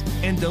veggies,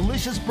 and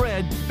delicious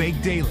bread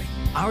baked daily.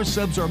 Our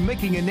subs are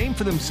making a name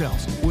for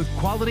themselves with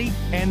quality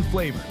and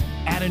flavor.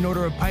 Add an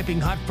order of piping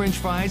hot French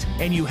fries,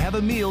 and you have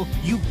a meal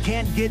you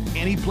can't get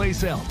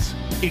anyplace else.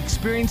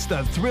 Experience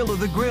the thrill of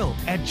the grill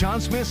at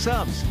John Smith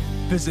Subs.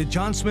 Visit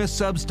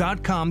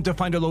johnsmithsubs.com to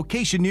find a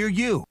location near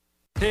you.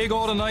 Hey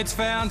Golden Knights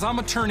fans, I'm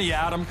attorney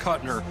Adam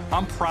Kuttner.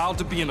 I'm proud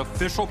to be an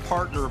official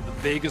partner of the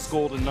Vegas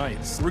Golden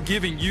Knights. We're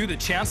giving you the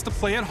chance to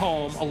play at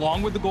home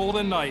along with the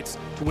Golden Knights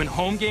to win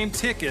home game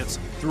tickets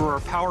through our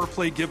Power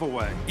Play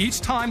giveaway.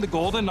 Each time the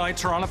Golden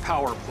Knights are on a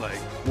Power Play,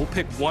 we'll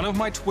pick one of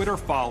my Twitter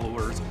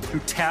followers who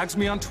tags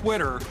me on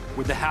Twitter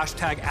with the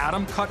hashtag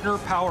Adam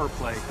Kuttner Power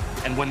Play.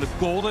 And when the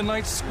Golden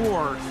Knights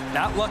score,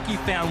 that lucky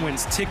fan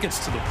wins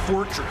tickets to the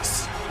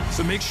Fortress.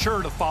 So make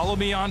sure to follow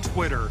me on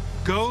Twitter.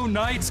 Go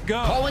Knights,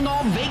 go! Calling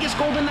all Vegas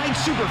Golden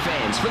Knights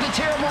superfans for the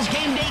Terribles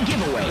Game Day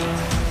giveaway.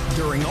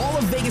 During all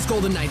of Vegas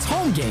Golden Knights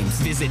home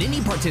games, visit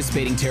any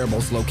participating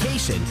Terribles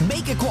location,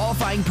 make a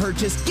qualifying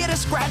purchase, get a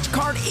scratch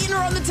card in or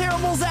on the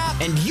Terribles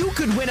app, and you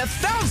could win a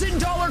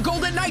 $1,000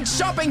 Golden Knights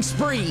shopping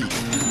spree.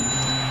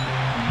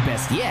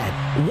 Best yet,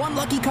 one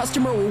lucky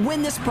customer will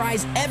win this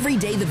prize every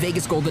day the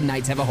Vegas Golden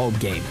Knights have a home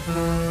game.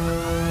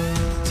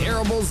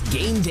 Terribles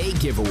Game Day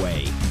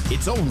Giveaway.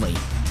 It's only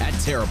at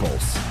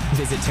Terribles.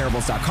 Visit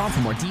Terribles.com for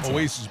more details.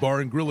 Oasis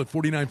Bar and Grill at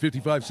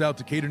 4955 South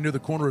Decatur near the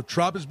corner of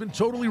Trop has been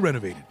totally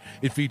renovated.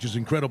 It features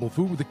incredible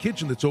food with a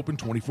kitchen that's open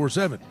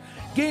 24/7.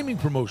 Gaming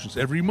promotions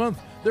every month.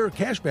 There are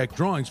cashback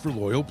drawings for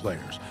loyal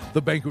players.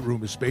 The banquet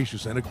room is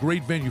spacious and a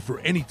great venue for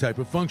any type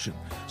of function.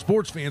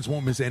 Sports fans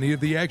won't miss any of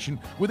the action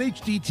with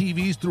HD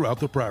TVs throughout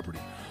the property.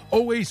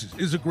 Oasis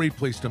is a great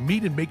place to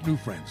meet and make new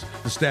friends.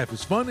 The staff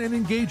is fun and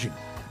engaging.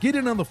 Get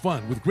in on the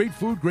fun with great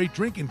food, great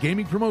drink, and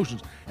gaming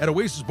promotions at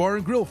Oasis Bar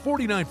and Grill,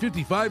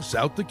 4955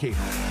 South Decatur.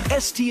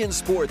 STN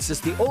Sports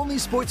is the only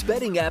sports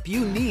betting app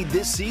you need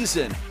this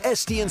season.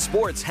 STN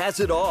Sports has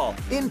it all.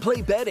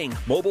 In-play betting,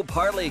 mobile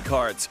parlay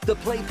cards, the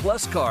Play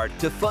Plus card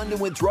to fund and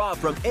withdraw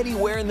from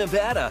anywhere in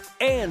Nevada,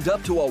 and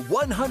up to a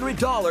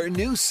 $100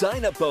 new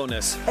sign-up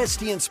bonus.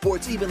 STN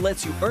Sports even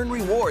lets you earn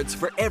rewards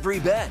for every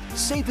bet.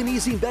 Safe and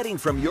easy betting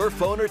from your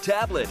phone or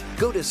tablet.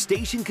 Go to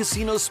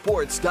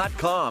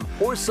stationcasinosports.com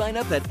or sign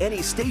up at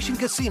any Station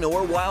Casino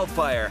or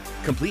Wildfire.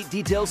 Complete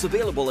details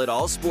available at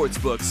all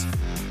sportsbooks.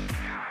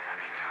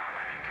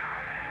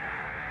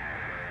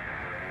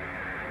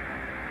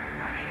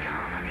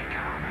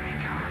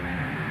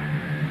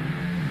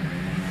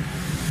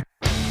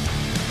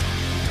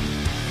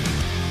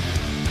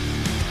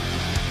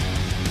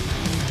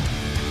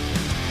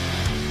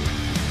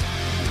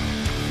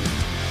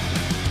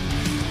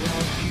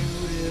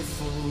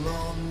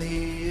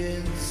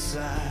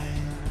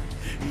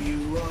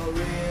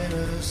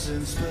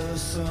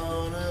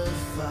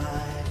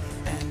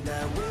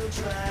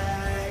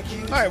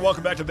 All right,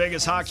 welcome back to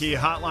Vegas Hockey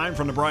Hotline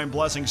from the Brian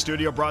Blessing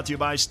Studio, brought to you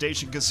by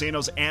Station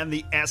Casinos and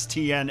the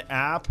STN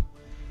app.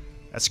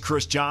 That's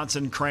Chris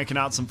Johnson cranking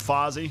out some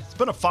Fozzy. It's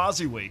been a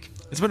Fozzy week.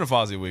 It's been a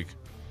Fozzy week.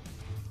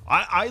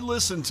 I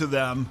listened to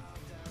them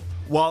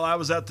while I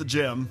was at the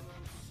gym,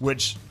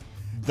 which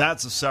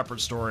that's a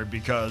separate story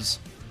because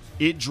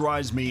it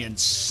drives me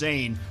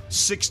insane.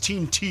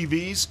 16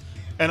 TVs,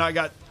 and I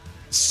got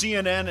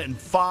CNN and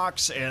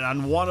Fox, and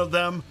on one of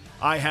them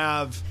I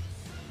have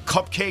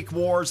Cupcake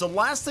Wars. The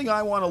last thing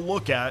I want to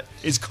look at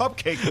is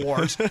Cupcake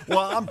Wars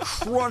while I'm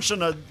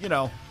crushing a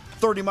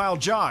 30-mile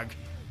jog.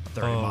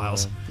 30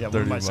 miles. Yeah,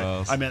 what am I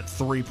saying? I meant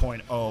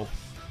 3.0.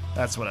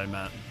 That's what I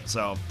meant.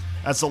 So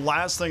that's the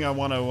last thing I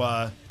want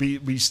to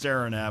be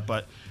staring at.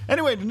 But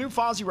anyway, the new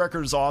Fozzy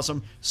record is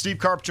awesome. Steve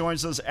Karp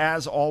joins us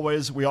as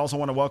always. We also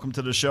want to welcome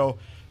to the show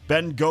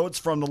Ben Goetz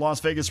from the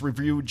Las Vegas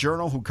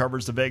Review-Journal, who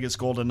covers the Vegas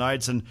Golden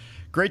Knights. And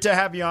great to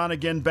have you on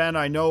again, Ben.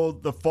 I know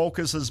the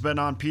focus has been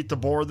on Pete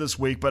DeBoer this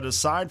week, but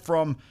aside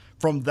from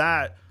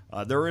that,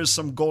 there is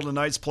some Golden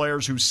Knights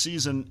players whose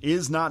season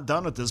is not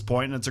done at this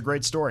point, and it's a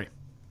great story.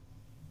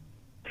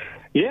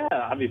 Yeah,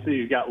 obviously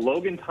you've got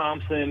Logan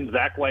Thompson,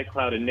 Zach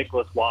Whitecloud, and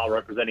Nicholas Waugh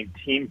representing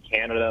Team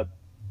Canada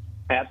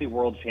at the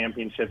World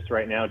Championships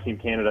right now. Team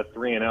Canada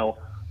 3-0,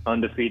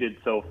 undefeated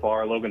so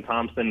far. Logan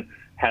Thompson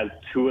has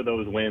 2 of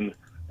those wins.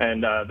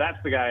 And that's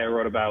the guy I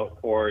wrote about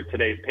for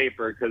today's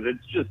paper because it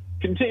just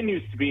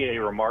continues to be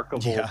a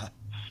remarkable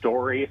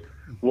story,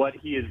 what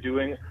he is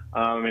doing.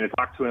 I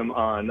talked to him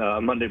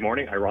on Monday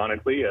morning,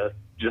 ironically,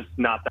 just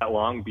not that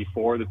long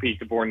before the Pete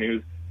DeBoer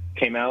news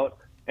came out.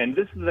 And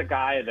this is a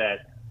guy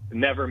that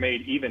never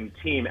made even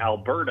Team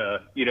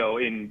Alberta,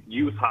 in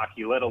youth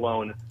hockey, let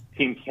alone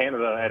Team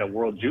Canada at a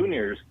World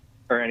Juniors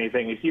or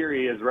anything. And here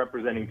he is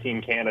representing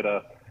Team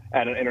Canada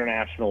at an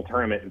international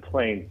tournament and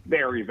playing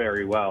very,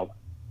 very well.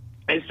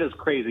 It's just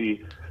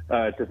crazy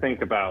to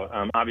think about.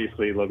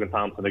 Obviously, Logan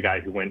Thompson, the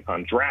guy who went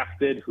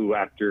undrafted, who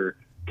after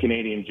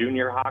Canadian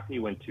junior hockey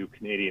went to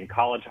Canadian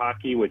college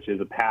hockey, which is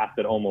a path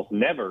that almost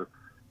never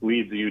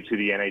leads you to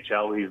the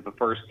NHL. He's the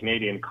first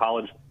Canadian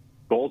college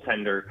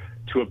goaltender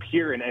to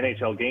appear in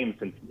NHL games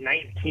since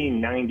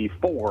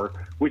 1994,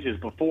 which is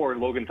before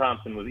Logan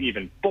Thompson was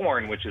even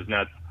born, which is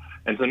nuts.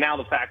 And so now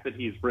the fact that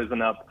he's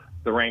risen up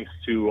the ranks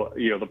to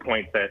the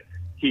point that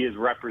he is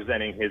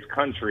representing his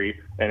country,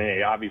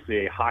 and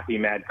obviously a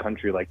hockey-mad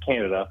country like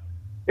Canada,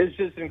 is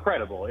just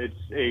incredible. It's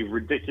a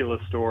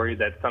ridiculous story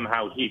that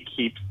somehow he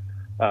keeps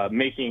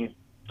making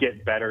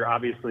get better.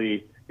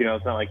 Obviously,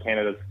 it's not like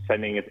Canada's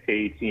sending its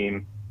A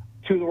team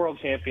to the World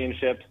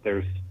Championships.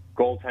 There's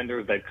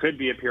goaltenders that could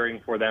be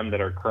appearing for them that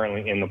are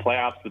currently in the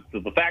playoffs. But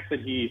the fact that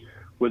he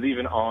was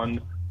even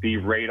on the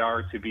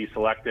radar to be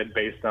selected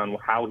based on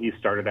how he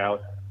started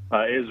out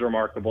is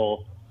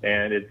remarkable,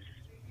 and it's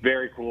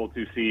very cool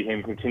to see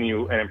him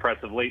continue an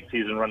impressive late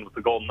season run with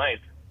the Golden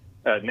Knights,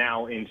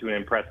 now into an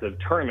impressive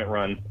tournament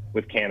run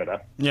with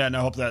Canada. Yeah, and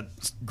I hope that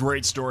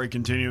great story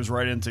continues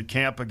right into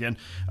camp again.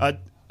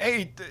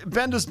 Hey,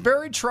 Ben, does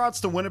Barry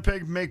Trotz to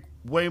Winnipeg make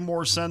way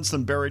more sense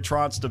than Barry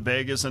Trotz to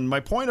Vegas? And my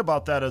point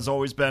about that has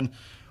always been,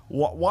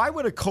 why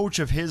would a coach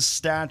of his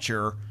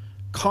stature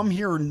come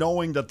here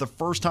knowing that the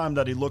first time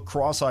that he looked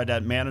cross-eyed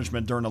at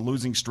management during a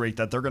losing streak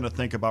that they're going to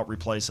think about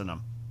replacing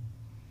him?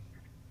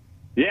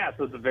 Yeah,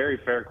 so it's a very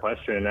fair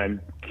question.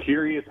 I'm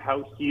curious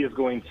how he is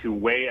going to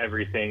weigh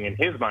everything in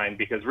his mind,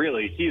 because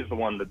really he's the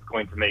one that's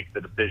going to make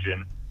the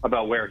decision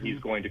about where he's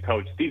going to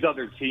coach. These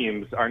other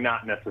teams are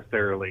not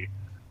necessarily,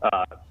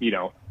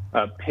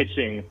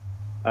 pitching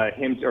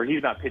him, or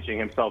he's not pitching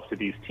himself to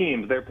these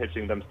teams. They're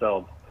pitching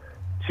themselves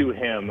to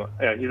him.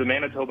 He's a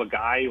Manitoba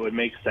guy. It would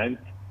make sense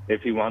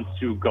if he wants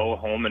to go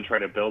home and try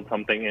to build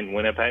something in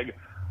Winnipeg.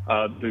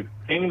 The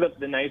thing that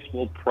the Knights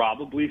will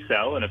probably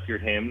sell, and if you're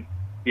him,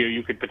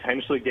 you could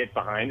potentially get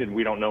behind, and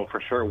we don't know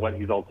for sure what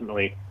he's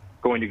ultimately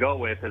going to go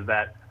with, is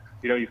that,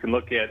 you can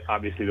look at,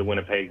 obviously, the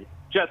Winnipeg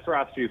Jets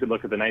roster. You could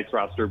look at the Knights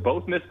roster.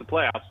 Both missed the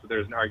playoffs, so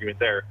there's an argument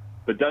there.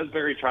 But does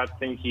Barry Trotz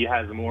think he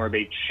has more of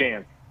a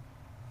chance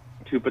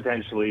to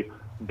potentially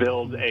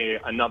build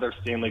another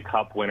Stanley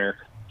Cup winner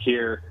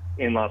here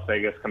in Las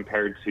Vegas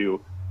compared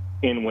to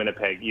in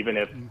Winnipeg, even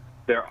if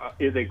there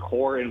is a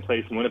core in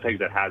place in Winnipeg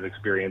that has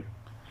experienced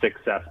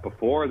success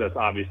before? That's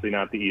obviously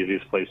not the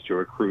easiest place to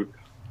recruit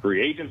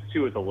free agents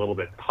to. It's a little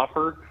bit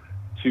tougher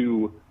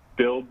to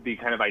build the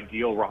kind of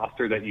ideal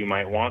roster that you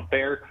might want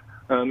there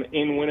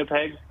in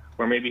Winnipeg,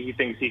 where maybe he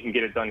thinks he can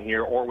get it done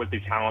here, or with the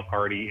talent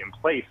already in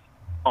place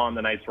on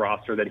the Knights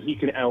roster, that he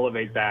can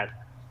elevate that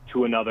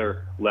to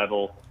another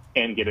level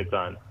and get it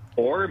done.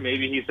 Or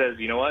maybe he says,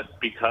 you know what,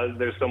 because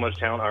there's so much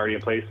talent already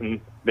in place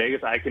in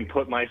Vegas, I can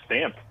put my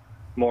stamp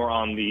more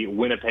on the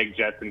Winnipeg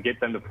Jets and get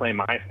them to play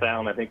my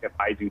style. And I think if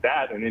I do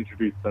that and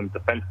introduce some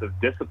defensive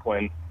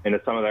discipline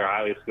into some of their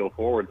highly skilled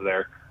forwards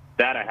there,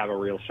 that I have a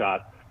real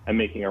shot at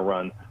making a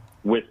run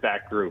with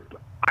that group.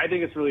 I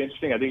think it's really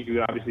interesting. I think you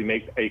can obviously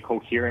make a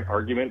coherent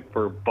argument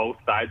for both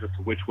sides as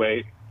to which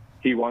way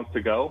he wants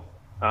to go.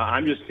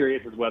 I'm just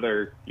curious as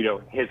whether,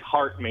 his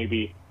heart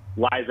maybe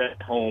lies at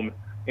home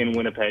in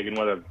Winnipeg, and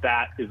whether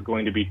that is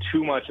going to be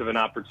too much of an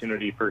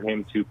opportunity for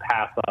him to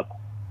pass up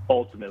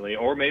ultimately.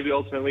 Or maybe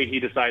ultimately he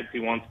decides he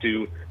wants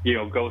to,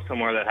 go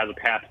somewhere that has a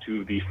path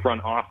to the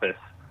front office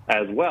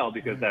as well,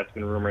 because that's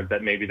been rumored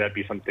that maybe that'd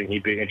be something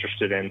he'd be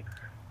interested in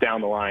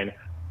down the line.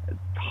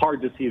 It's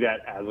hard to see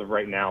that as of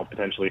right now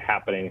potentially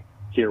happening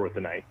here with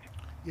the Knights.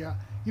 Yeah.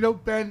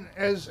 Ben,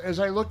 as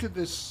I look at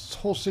this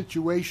whole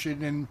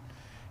situation, and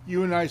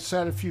you and I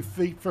sat a few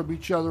feet from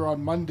each other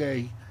on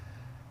Monday,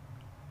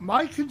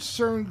 my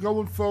concern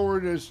going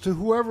forward as to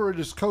whoever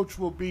this coach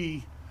will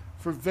be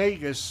for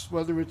Vegas,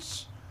 whether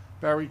it's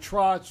Barry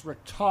Trotz, Rick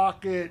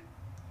Tocchet,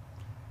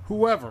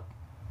 whoever,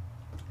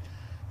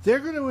 they're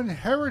going to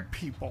inherit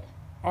people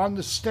on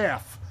the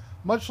staff,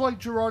 much like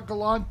Gerard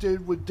Gallant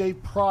did with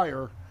Dave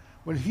Pryor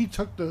when he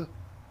took the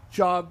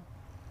job,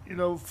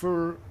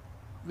 for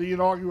the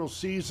inaugural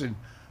season.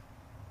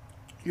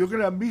 You're going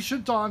to have Misha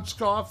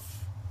Donskoff,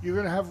 you're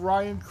going to have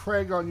Ryan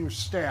Craig on your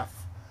staff.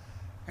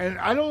 And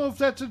I don't know if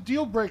that's a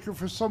deal breaker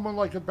for someone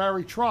like a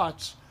Barry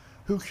Trotz,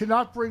 who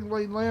cannot bring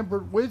Lane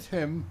Lambert with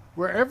him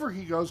wherever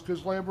he goes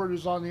because Lambert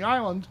is on the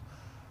island.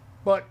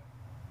 But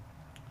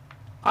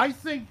I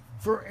think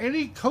for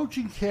any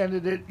coaching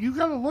candidate, you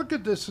got to look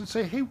at this and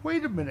say, hey,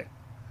 wait a minute.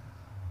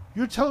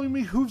 You're telling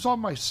me who's on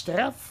my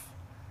staff?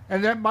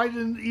 And that might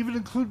even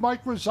include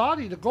Mike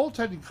Rosati, the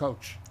goaltending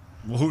coach.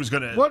 Well, who's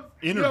going to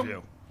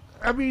interview?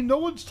 No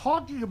one's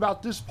talking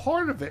about this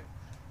part of it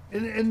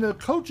in the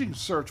coaching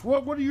search.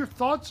 What are your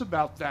thoughts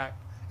about that?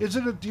 Is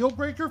it a deal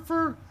breaker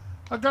for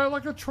a guy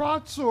like a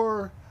Trotz,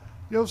 or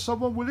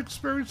someone with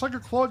experience like a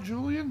Claude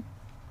Julien?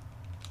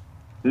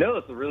 No,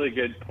 it's a really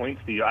good point,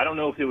 Steve. I don't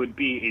know if it would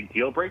be a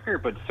deal breaker,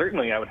 but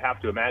certainly I would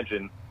have to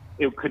imagine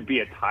it could be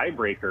a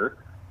tiebreaker.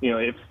 You know,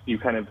 if you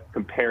kind of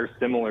compare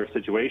similar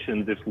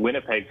situations, if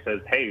Winnipeg says,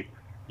 hey,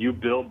 you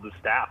build the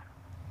staff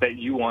that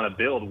you want to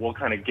build, we'll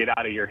kind of get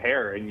out of your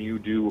hair and you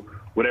do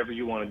whatever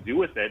you want to do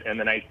with it. And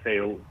then I'd say,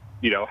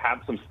 you know,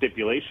 have some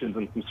stipulations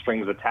and some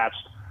strings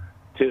attached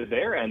to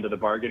their end of the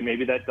bargain.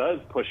 Maybe that does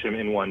push him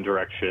in one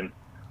direction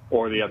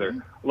or the other.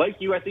 Like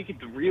you, I think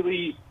it's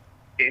really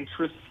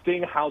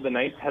interesting how the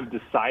Knights have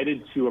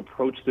decided to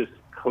approach this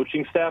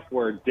coaching staff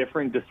where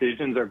different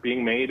decisions are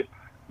being made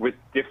with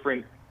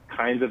different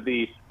kinds of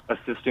the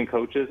assistant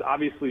coaches.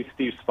 Obviously,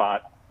 Steve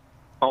Spott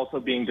also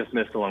being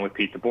dismissed along with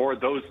Pete DeBoer.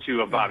 Those two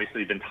have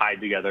obviously been tied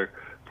together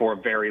for a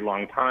very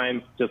long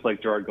time, just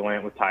like Gerard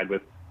Gallant was tied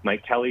with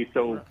Mike Kelly.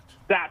 So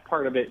that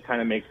part of it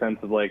kind of makes sense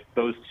of like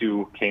those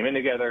two came in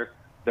together.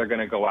 They're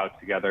going to go out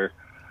together.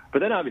 But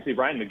then obviously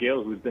Ryan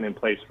McGill, who's been in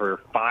place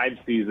for 5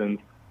 seasons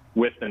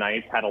with the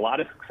Knights, had a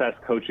lot of success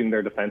coaching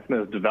their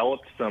defensemen, has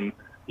developed some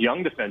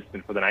young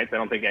defensemen for the Knights. I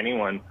don't think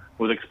anyone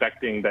was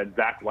expecting that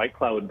Zach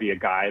Whitecloud would be a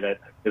guy that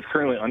is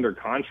currently under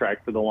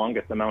contract for the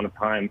longest amount of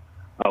time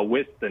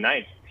with the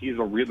Knights. He's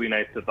a really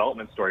nice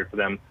development story for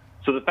them.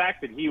 So the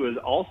fact that he was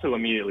also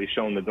immediately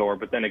shown the door,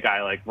 but then a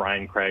guy like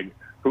Ryan Craig,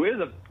 who is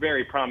a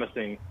very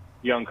promising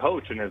young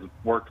coach and has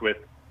worked with,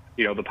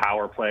 you know, the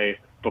power play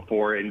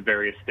before in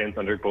various stints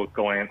under both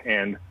Gallant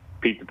and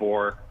Pete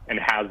DeBoer, and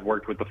has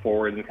worked with the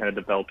forwards and kind of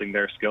developing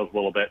their skills a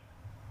little bit.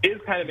 It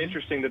is kind of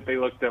interesting that they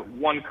looked at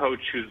one coach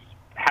who's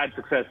had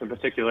success in a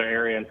particular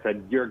area and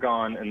said, you're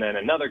gone, and then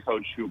another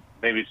coach who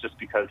maybe it's just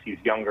because he's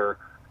younger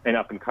and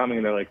up and coming,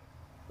 and they're like,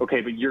 okay,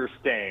 but you're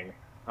staying.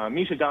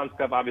 Misha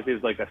Donskov obviously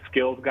is like a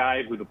skills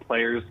guy who the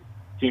players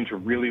seem to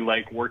really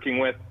like working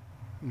with.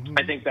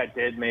 I think that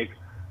did make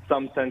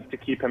some sense to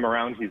keep him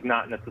around. He's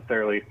not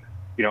necessarily,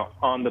 you know,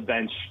 on the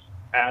bench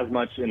as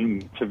much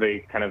in of a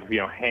kind of, you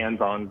know,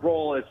 hands-on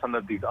role as some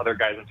of these other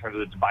guys in terms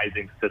of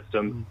devising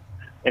systems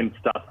and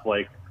stuff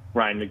like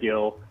Ryan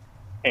McGill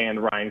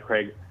and Ryan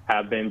Craig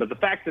have been. But the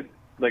fact that,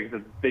 like I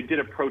said, they did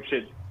approach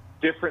it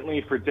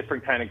differently for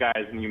different kind of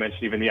guys, and you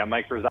mentioned even,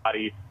 Mike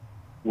Rosati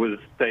was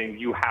saying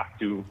you have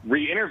to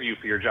re-interview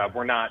for your job.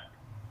 We're not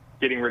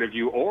getting rid of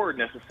you or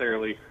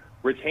necessarily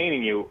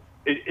retaining you.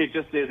 It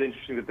just is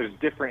interesting that there's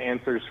different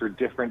answers for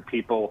different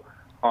people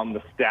on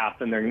the staff,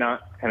 and they're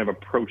not kind of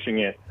approaching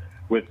it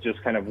with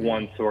just kind of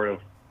one sort of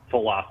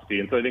philosophy.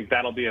 And so I think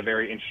that'll be a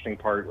very interesting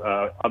part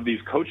of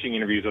these coaching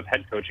interviews with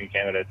head coaching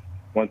candidates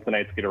once the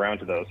Knights get around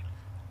to those.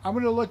 I'm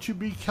going to let you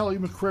be Kelly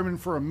McCrimmon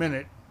for a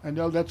minute. I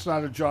know that's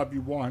not a job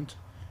you want.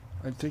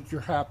 I think you're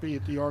happy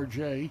at the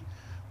RJ.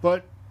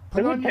 But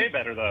it would pay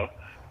better, though.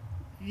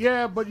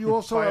 Yeah, but you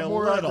also have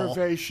more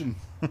aggravation.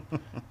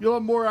 You'll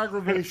have more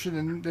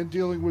aggravation than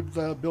dealing with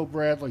Bill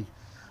Bradley.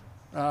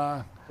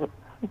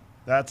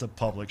 That's a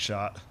public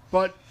shot.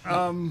 But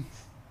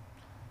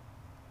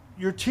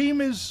your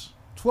team is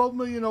 $12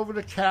 million over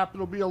the cap.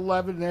 It'll be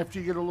 11 after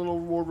you get a little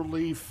more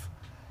relief.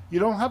 You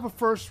don't have a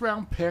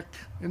first-round pick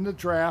in the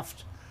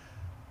draft.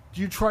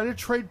 Do you try to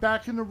trade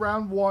back into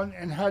round 1,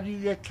 and how do you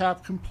get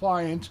cap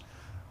compliant?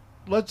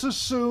 Let's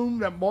assume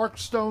that Mark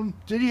Stone,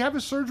 did he have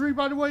his surgery,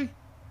 by the way?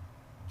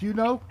 Do you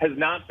know? Has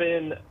not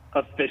been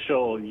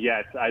official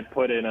yet. I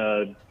put in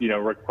a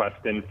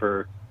request in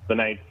for the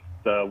Knights.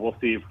 We'll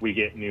see if we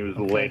get news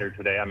later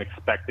today. I'm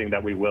expecting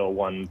that we will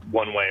one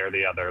way or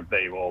the other.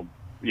 They will,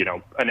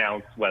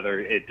 announce whether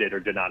it did or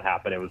did not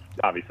happen. It was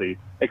obviously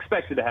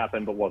expected to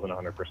happen, but wasn't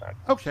 100%.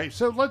 Okay,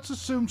 so let's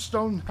assume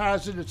Stone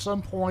has it at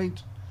some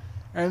point,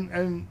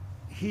 and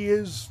he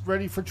is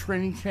ready for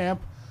training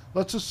camp.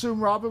 Let's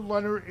assume Robin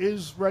Leonard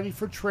is ready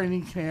for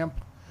training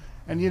camp,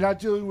 and you're not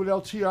dealing with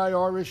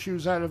LTIR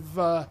issues out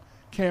of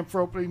camp for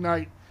opening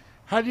night.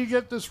 How do you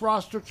get this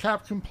roster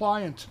cap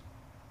compliant?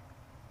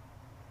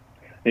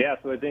 Yeah,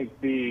 so I think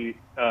the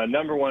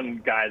number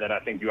one guy that I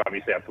think you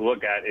obviously have to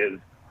look at is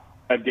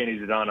Evgeny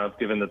Zhdanov,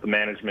 given that the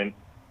management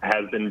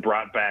has been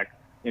brought back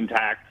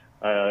intact.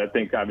 I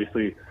think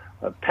obviously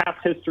past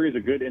history is a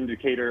good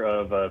indicator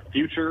of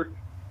future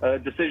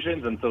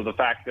decisions, and so the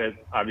fact that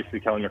obviously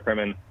Kelly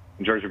McCrimmon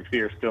and George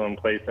McPhee are still in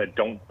place, I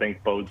don't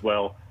think bodes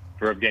well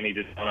for Evgeny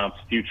Zhdanov's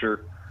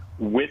future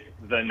with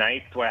the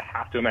Knights. So I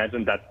have to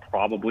imagine that's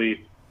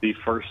probably the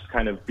first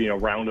kind of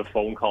round of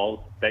phone calls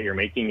that you're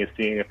making, is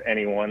seeing if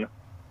anyone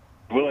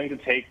willing to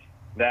take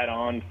that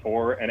on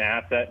for an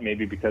asset,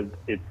 maybe because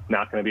it's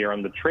not going to be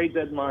around the trade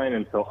deadline,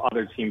 and so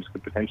other teams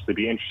could potentially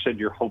be interested.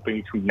 You're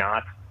hoping to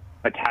not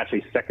attach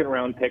a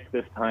second-round pick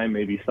this time.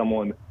 Maybe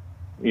someone,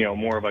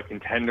 more of a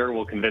contender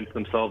will convince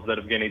themselves that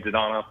Evgeny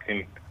Zhdanov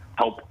can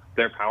help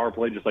their power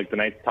play, just like the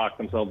Knights talked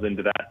themselves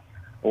into that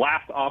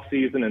last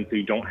offseason, and so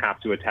you don't have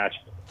to attach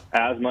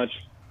as much.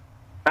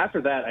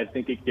 After that, I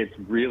think it gets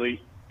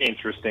really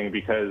interesting,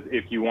 because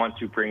if you want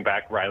to bring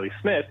back Riley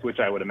Smith, which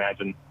I would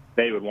imagine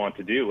they would want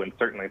to do, and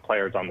certainly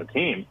players on the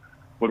team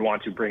would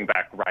want to bring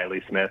back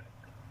Riley Smith,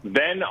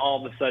 then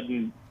all of a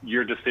sudden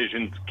your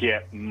decisions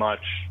get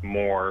much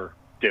more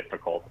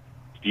difficult.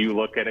 Do you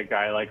look at a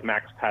guy like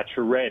Max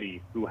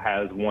Pacioretty, who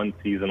has one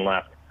season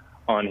left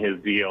on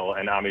his deal,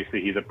 and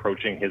obviously he's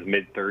approaching his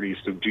mid-30s,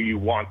 so do you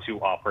want to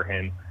offer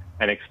him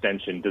an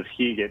extension? Does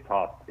he get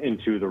tossed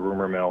into the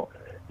rumor mill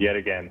yet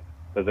again?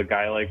 There's a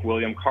guy like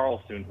William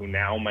Karlsson, who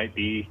now might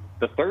be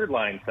the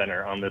third-line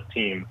center on this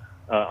team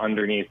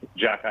underneath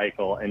Jack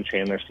Eichel and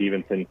Chandler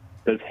Stevenson.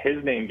 Does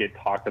his name get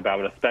talked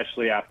about,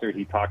 especially after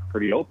he talked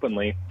pretty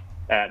openly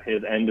at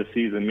his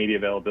end-of-season media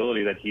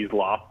availability that he's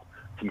lost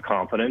some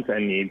confidence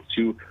and needs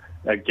to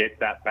get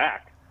that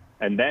back?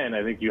 And then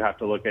I think you have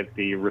to look at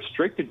the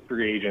restricted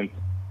free agents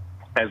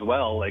as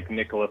well, like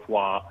Nicholas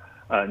Waugh,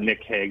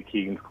 Nick Hague,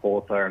 Keegan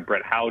Coulthard, and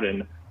Brett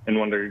Howden, and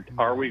wonder,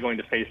 are we going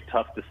to face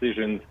tough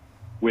decisions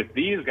with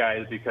these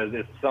guys? Because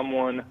if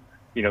someone,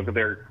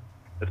 they're,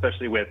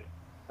 especially with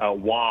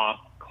Waugh,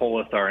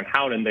 Coulthard, and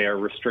Howden, they are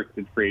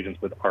restricted free agents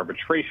with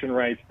arbitration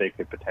rights. They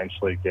could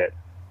potentially get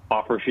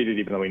offer sheeted,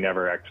 even though we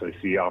never actually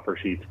see offer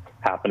sheets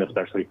happen,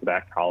 especially for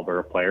that caliber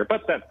of player.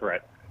 But that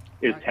threat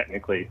is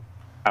technically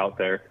out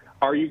there.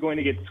 Are you going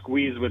to get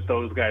squeezed with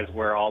those guys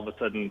where all of a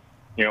sudden,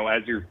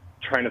 as you're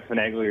trying to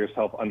finagle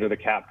yourself under the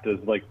cap, does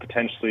like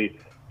potentially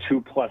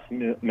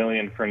 $2+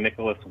 million for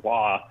Nicholas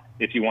Waugh,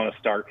 if you want to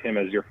start him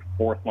as your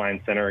fourth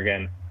line center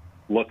again,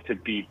 look to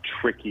be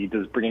tricky?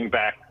 Does bringing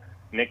back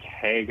Nick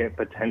Hague at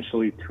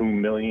potentially $2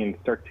 million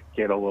start to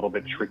get a little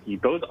bit tricky?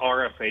 Those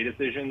RFA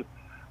decisions,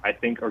 I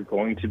think, are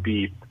going to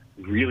be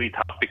really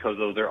tough because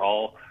those are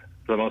all,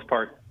 for the most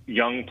part,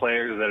 young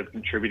players that have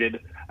contributed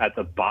at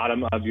the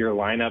bottom of your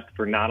lineup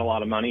for not a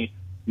lot of money.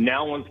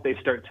 Now, once they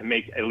start to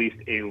make at least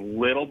a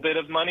little bit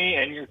of money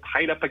and you're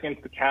tied up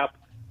against the cap,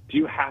 do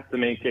you have to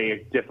make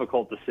a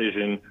difficult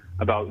decision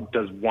about,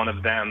 does one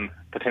of them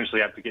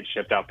potentially have to get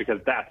shipped out? Because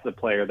that's the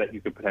player that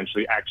you could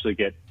potentially actually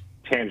get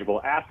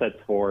tangible assets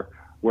for,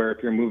 where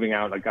if you're moving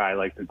out a guy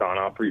like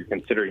Dadonov, or you're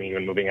considering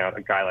even moving out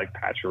a guy like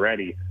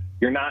Pacioretty,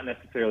 you're not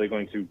necessarily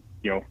going to,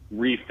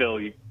 refill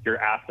your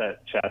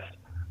asset chest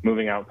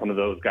moving out some of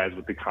those guys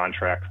with the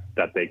contracts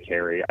that they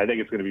carry. I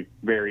think it's going to be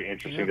very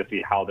interesting to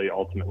see how they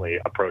ultimately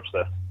approach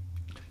this.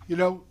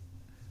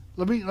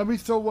 Let me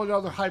throw one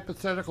other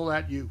hypothetical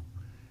at you.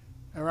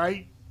 All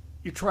right?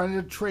 You're trying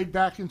to trade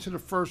back into the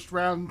first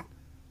round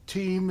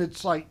team.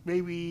 It's like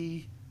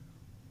maybe,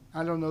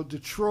 I don't know,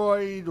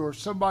 Detroit or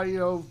somebody,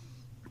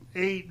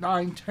 8,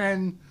 9,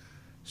 10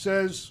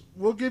 says,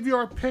 we'll give you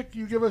our pick.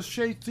 You give us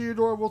Shea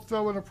Theodore. We'll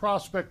throw in a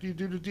prospect. You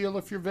do the deal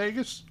if you're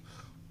Vegas?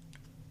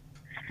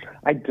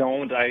 I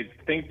don't. I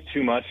think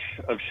too much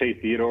of Shea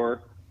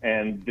Theodore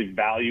and the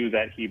value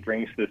that he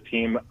brings to this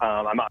team.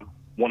 I'm not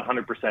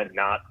 100%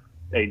 not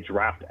a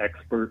draft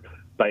expert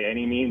by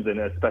any means, and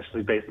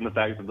especially based on the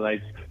fact that the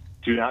Knights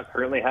do not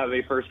currently have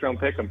a first-round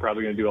pick. I'm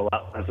probably going to do a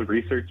lot less of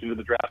research into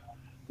the draft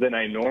than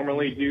I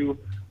normally do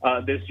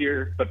this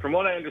year. But from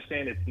what I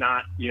understand, it's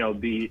not,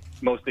 the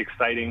most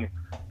exciting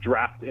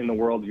draft in the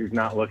world. You're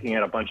not looking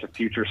at a bunch of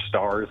future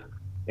stars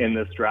in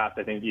this draft.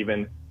 I think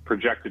even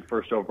projected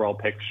first overall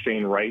pick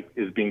Shane Wright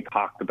is being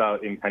talked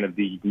about in kind of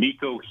the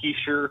Nico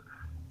Hischier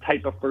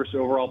type of first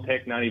overall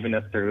pick, not even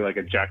necessarily like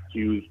a Jack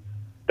Hughes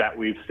that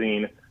we've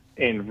seen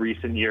in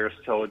recent years.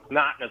 So it's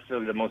not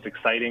necessarily the most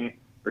exciting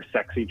or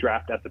sexy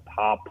draft at the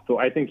top. So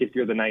I think if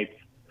you're the Knights,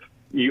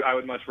 I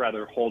would much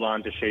rather hold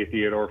on to Shea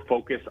Theodore,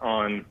 focus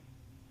on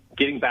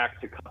getting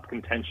back to cup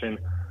contention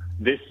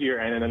this year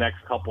and in the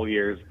next couple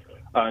years,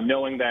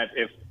 knowing that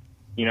if,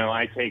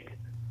 I take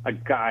a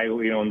guy,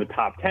 in the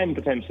top 10,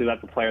 potentially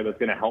that's a player that's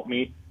going to help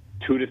me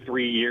 2 to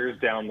 3 years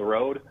down the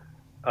road.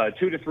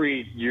 2 to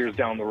 3 years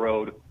down the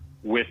road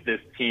with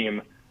this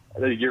team,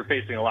 you're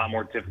facing a lot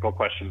more difficult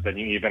questions than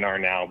you even are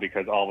now,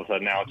 because all of a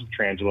sudden now it's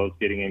Petrangelo's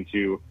getting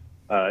into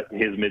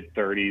his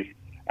mid-30s.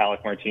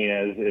 Alec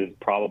Martinez is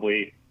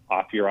probably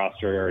off your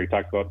roster. I already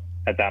talked about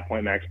at that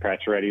point, Max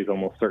Pacioretty is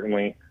almost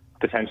certainly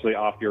potentially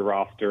off your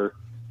roster.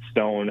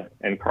 Stone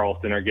and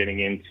Karlsson are getting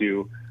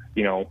into,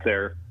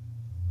 their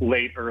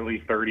late,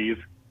 early 30s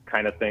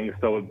kind of thing.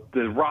 So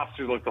the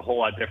roster looks a whole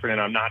lot different,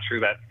 and I'm not sure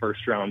that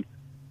first-round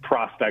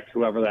prospect,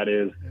 whoever that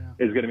is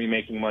going to be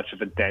making much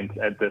of a dent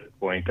at this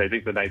point. I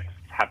think the Knights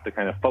have to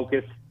kind of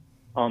focus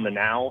on the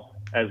now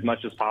as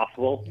much as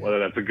possible. Whether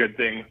that's a good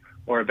thing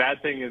or a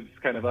bad thing is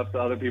kind of up to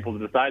other people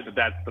to decide, but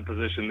that's the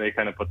position they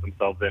kind of put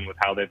themselves in with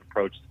how they've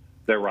approached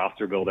their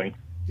roster building.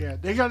 Yeah,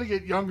 they got to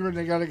get younger and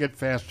they got to get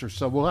faster,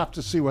 so we'll have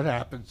to see what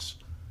happens.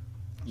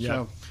 Yeah.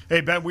 So.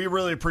 Hey, Ben, we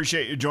really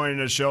appreciate you joining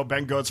the show.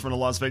 Ben Goetz from the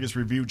Las Vegas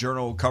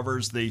Review-Journal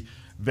covers the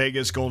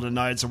Vegas Golden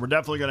Knights, and we're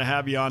definitely going to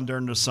have you on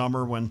during the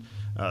summer when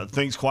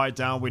things quiet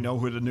down. We know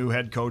who the new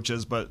head coach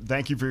is, but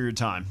thank you for your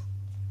time.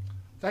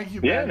 Thank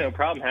you, Ben. Yeah, no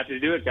problem. Happy to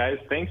do it, guys.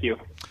 Thank you.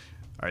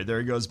 All right, there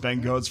he goes. Ben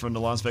Goetz from the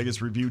Las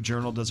Vegas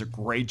Review-Journal does a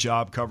great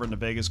job covering the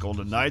Vegas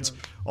Golden Knights.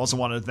 Also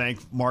wanted to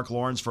thank Mark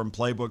Lawrence from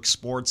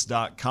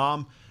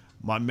PlaybookSports.com.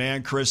 My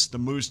man, Chris the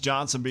Moose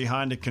Johnson,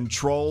 behind the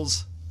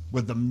controls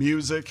with the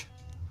music.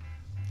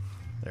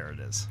 There it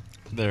is.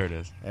 There it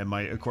is. And,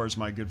 of course,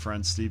 my good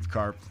friend Steve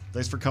Karp.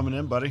 Thanks for coming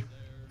in, buddy.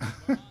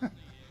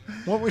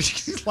 What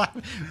was you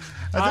laughing?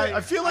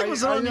 I feel like it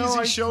was an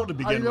uneasy show to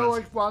begin with. I know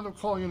I wound up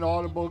calling an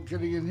audible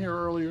getting in here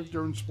earlier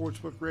during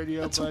Sportsbook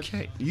Radio. That's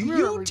okay.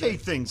 You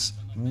take things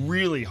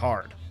really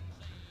hard.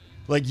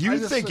 Like, you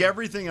think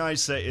everything I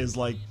say is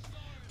like,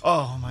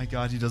 oh, my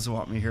God, he doesn't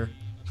want me here.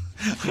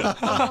 No.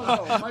 If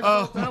I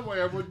felt that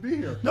way, I wouldn't be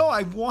here. No,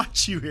 I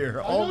want you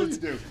here. I know you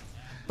do.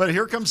 But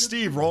here comes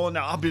Steve rolling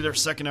now. I'll be there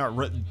second hour,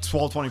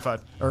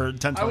 12:25 or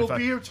 10:25. I will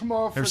be here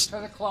tomorrow for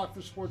 10 o'clock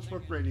for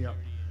Sportsbook Radio.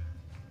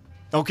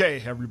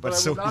 Okay, everybody.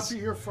 But I will not be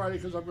here Friday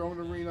because I'm going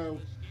to Reno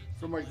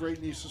for my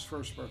great niece's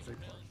first birthday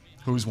party.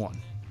 Who's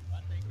won?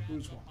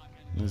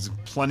 There's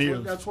plenty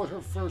of. That's what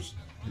her first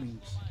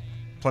means.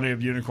 Plenty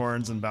of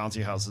unicorns and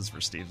bouncy houses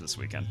for Steve this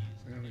weekend.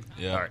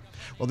 Yeah. All right.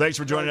 Well, thanks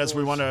for joining us.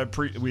 We want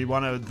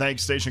to thank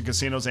Station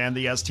Casinos and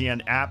the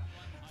STN app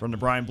from the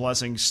Brian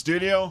Blessing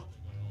studio.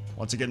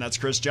 Once again, that's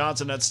Chris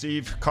Johnson. That's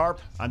Steve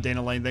Karp. I'm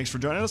Dana Lane. Thanks for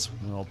joining us.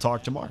 And we'll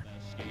talk tomorrow.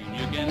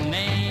 You can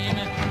name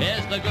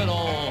is the good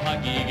old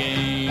hockey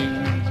game.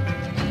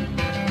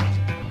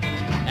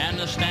 And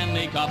the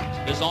Stanley Cup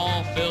is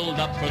all filled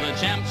up for the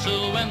champs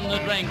who win the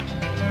drink.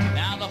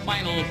 Now the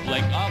final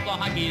flick of the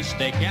hockey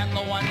stick and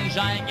the one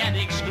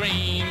gigantic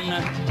scream.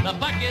 The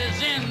puck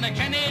is in, the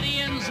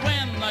Canadians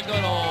win the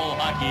good old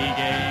hockey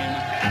game.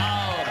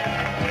 Oh, the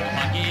good old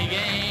hockey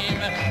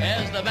game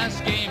is the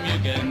best game you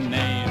can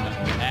name.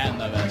 And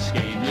the best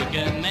game you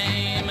can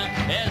name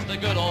is the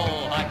good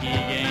old hockey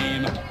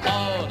game.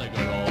 Oh, the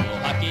good old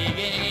hockey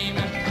game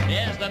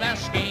is the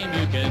best game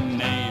you can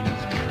name.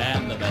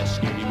 And the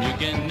best game you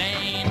can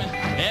name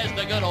is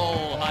the good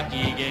old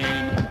hockey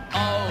game.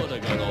 Oh, the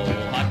good old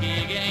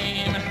hockey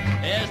game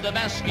is the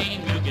best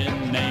game you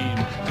can name.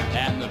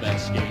 And the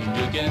best game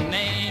you can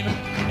name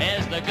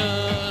is the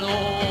good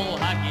old